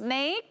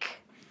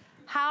 Snake.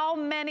 How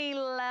many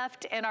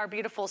left in our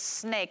beautiful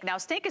snake? Now,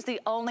 snake is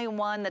the only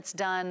one that's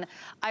done,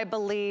 I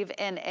believe,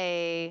 in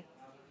a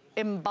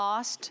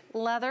embossed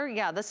leather.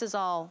 Yeah, this is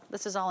all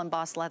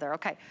embossed leather.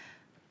 Okay.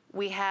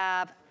 We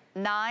have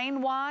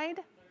 9 wide,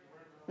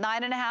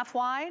 9.5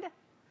 wide,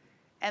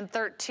 and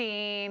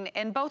 13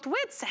 in both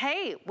widths.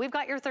 Hey, we've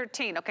got your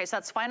 13. Okay, so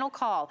that's final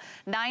call.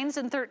 9s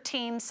and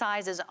 13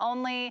 sizes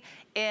only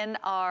in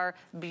our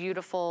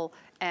beautiful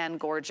and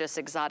gorgeous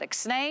exotic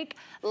snake.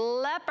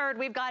 Leopard,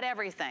 we've got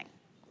everything.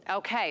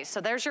 Okay, so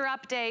there's your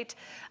update.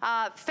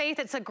 Faith,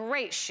 it's a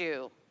great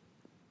shoe.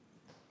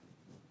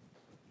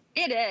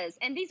 It is,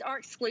 and these are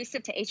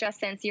exclusive to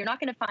HSN, so you're not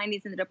going to find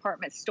these in the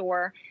department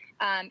store.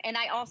 And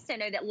I also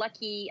know that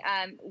Lucky,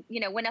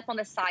 went up on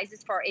the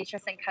sizes for our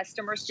HSN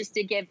customers just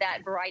to give that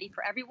variety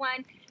for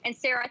everyone. And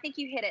Sarah, I think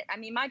you hit it. I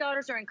mean, my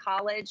daughters are in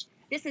college.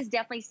 This is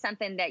definitely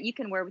something that you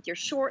can wear with your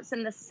shorts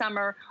in the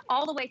summer,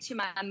 all the way to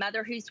my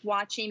mother who's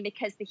watching,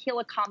 because the heel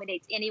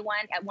accommodates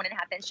anyone at 1.5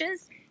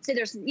 inches. So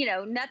there's,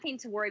 nothing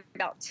to worry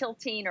about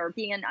tilting or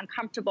being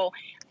uncomfortable.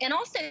 And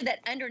also that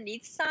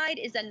underneath side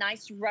is a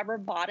nice rubber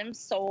bottom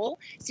sole.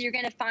 So you're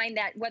going to find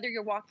that whether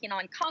you're walking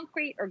on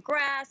concrete or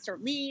grass or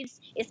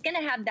leaves, it's going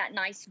to have that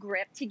nice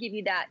grip to give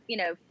you that,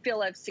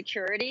 feel of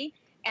security.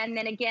 And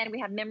then again, we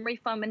have memory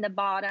foam in the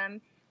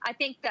bottom. I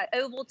think the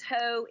oval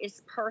toe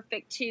is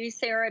perfect too,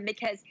 Sarah,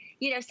 because,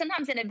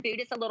 sometimes in a boot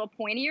it's a little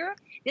pointier.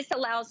 This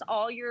allows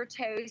all your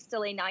toes to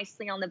lay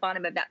nicely on the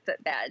bottom of that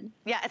footbed.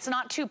 Yeah, it's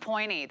not too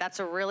pointy. That's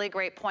a really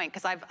great point,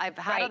 because I've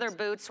had other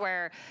boots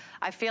where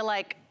I feel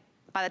like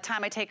by the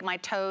time I take my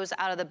toes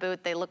out of the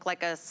boot, they look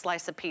like a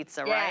slice of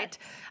pizza, right?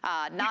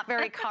 Not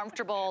very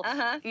comfortable.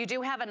 You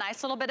do have a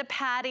nice little bit of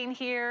padding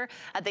here.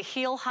 The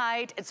heel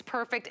height, it's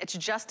perfect. It's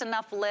just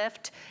enough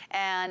lift.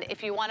 And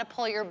if you want to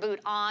pull your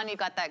boot on, you've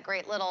got that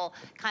great little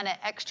kind of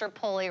extra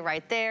pulley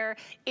right there.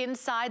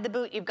 Inside the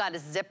boot, you've got a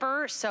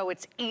zipper, so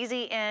it's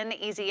easy in,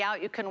 easy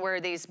out. You can wear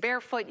these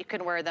barefoot. You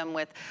can wear them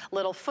with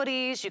little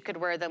footies. You could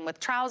wear them with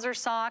trouser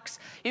socks.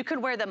 You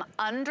could wear them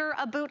under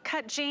a boot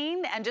cut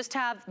jean and just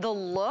have the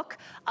look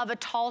of a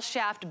tall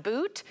shaft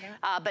boot,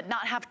 but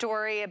not have to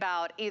worry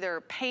about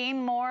either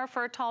paying more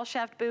for a tall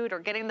shaft boot or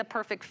getting the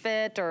perfect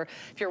fit, or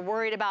if you're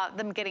worried about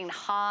them getting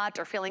hot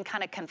or feeling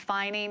kind of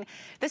confining.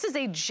 This is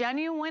a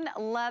genuine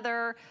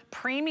leather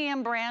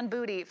premium brand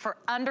bootie for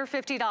under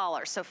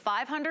 $50. So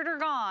 500 are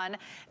gone.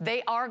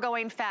 They are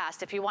going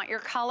fast. If you want your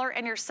color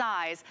and your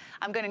size,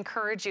 I'm going to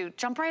encourage you,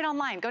 jump right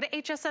online. Go to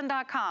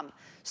hsn.com.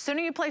 Sooner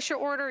you place your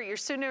order,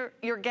 sooner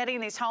you're getting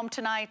these home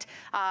tonight.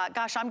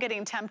 Gosh, I'm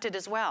getting tempted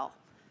as well.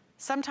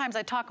 sometimes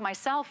I talk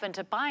myself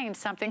into buying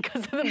something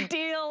because the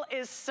deal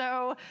is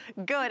so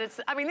good.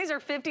 I mean, these are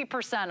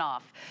 50%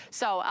 off.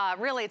 So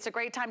really, it's a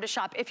great time to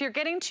shop. If you're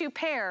getting 2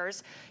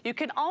 pairs, you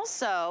can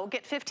also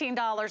get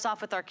 $15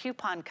 off with our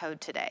coupon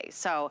code today.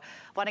 So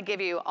I want to give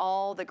you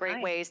all the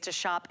great ways to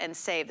shop and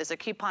save. There's a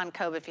coupon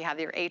code if you have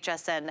your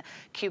HSN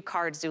Q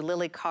card,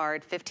 Zulily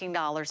card,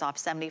 $15 off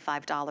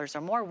 $75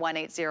 or more,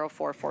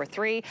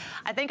 180443.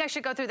 I think I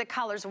should go through the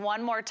colors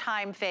one more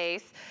time,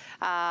 Faith.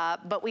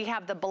 But we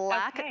have the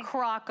black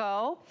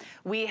Croco.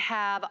 We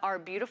have our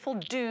beautiful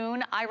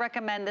Dune. I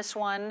recommend this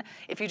one.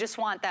 If you just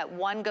want that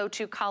one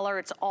go-to color,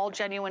 it's all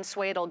genuine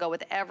suede. It'll go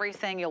with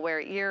everything. You'll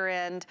wear it year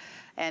in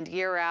and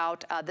year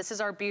out. This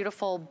is our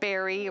beautiful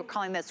berry. We're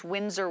calling this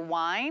Windsor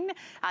wine.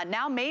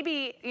 Now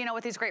maybe, you know,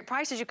 with these great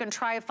prices, you can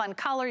try a fun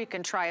color. You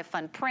can try a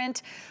fun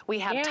print. We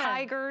have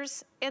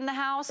tigers in the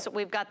house.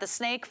 We've got the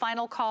snake,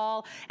 final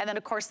call, and then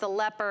of course the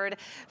leopard.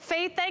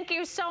 Faith, thank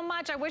you so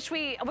much. I wish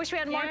we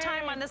had more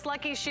time on this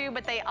lucky shoe,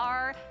 but they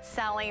are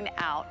selling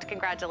out.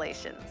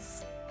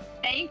 Congratulations.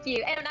 Thank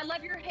you. And I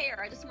love your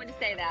hair. I just wanted to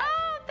say that.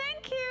 Oh,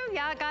 thank you.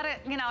 Yeah, I got it.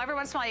 You know, every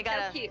once in a while you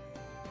gotta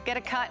get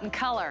a cut and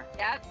color.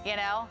 Yep. You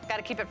know,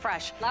 gotta keep it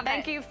fresh.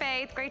 Thank you,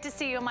 Faith. Great to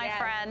see you, my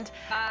friend.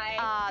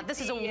 Bye. This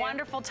is a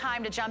wonderful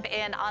time to jump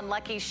in on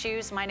Lucky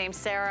Shoes. My name's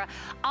Sarah.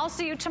 I'll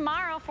see you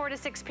tomorrow, 4 to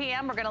 6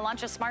 p.m. We're gonna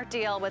launch a smart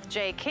deal with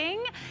Jay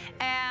King.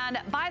 And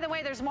by the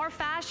way, there's more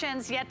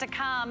fashions yet to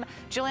come.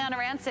 Juliana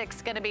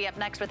Rancic's gonna be up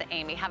next with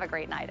Amy. Have a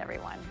great night,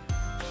 everyone.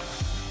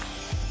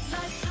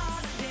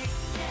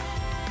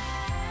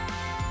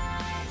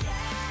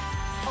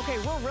 Okay,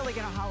 we're really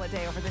gonna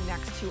holiday over the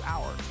next 2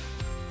 hours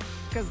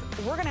because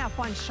we're gonna have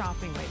fun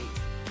shopping, ladies.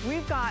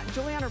 We've got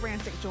Juliana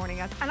Rancic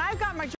joining us, and I've got my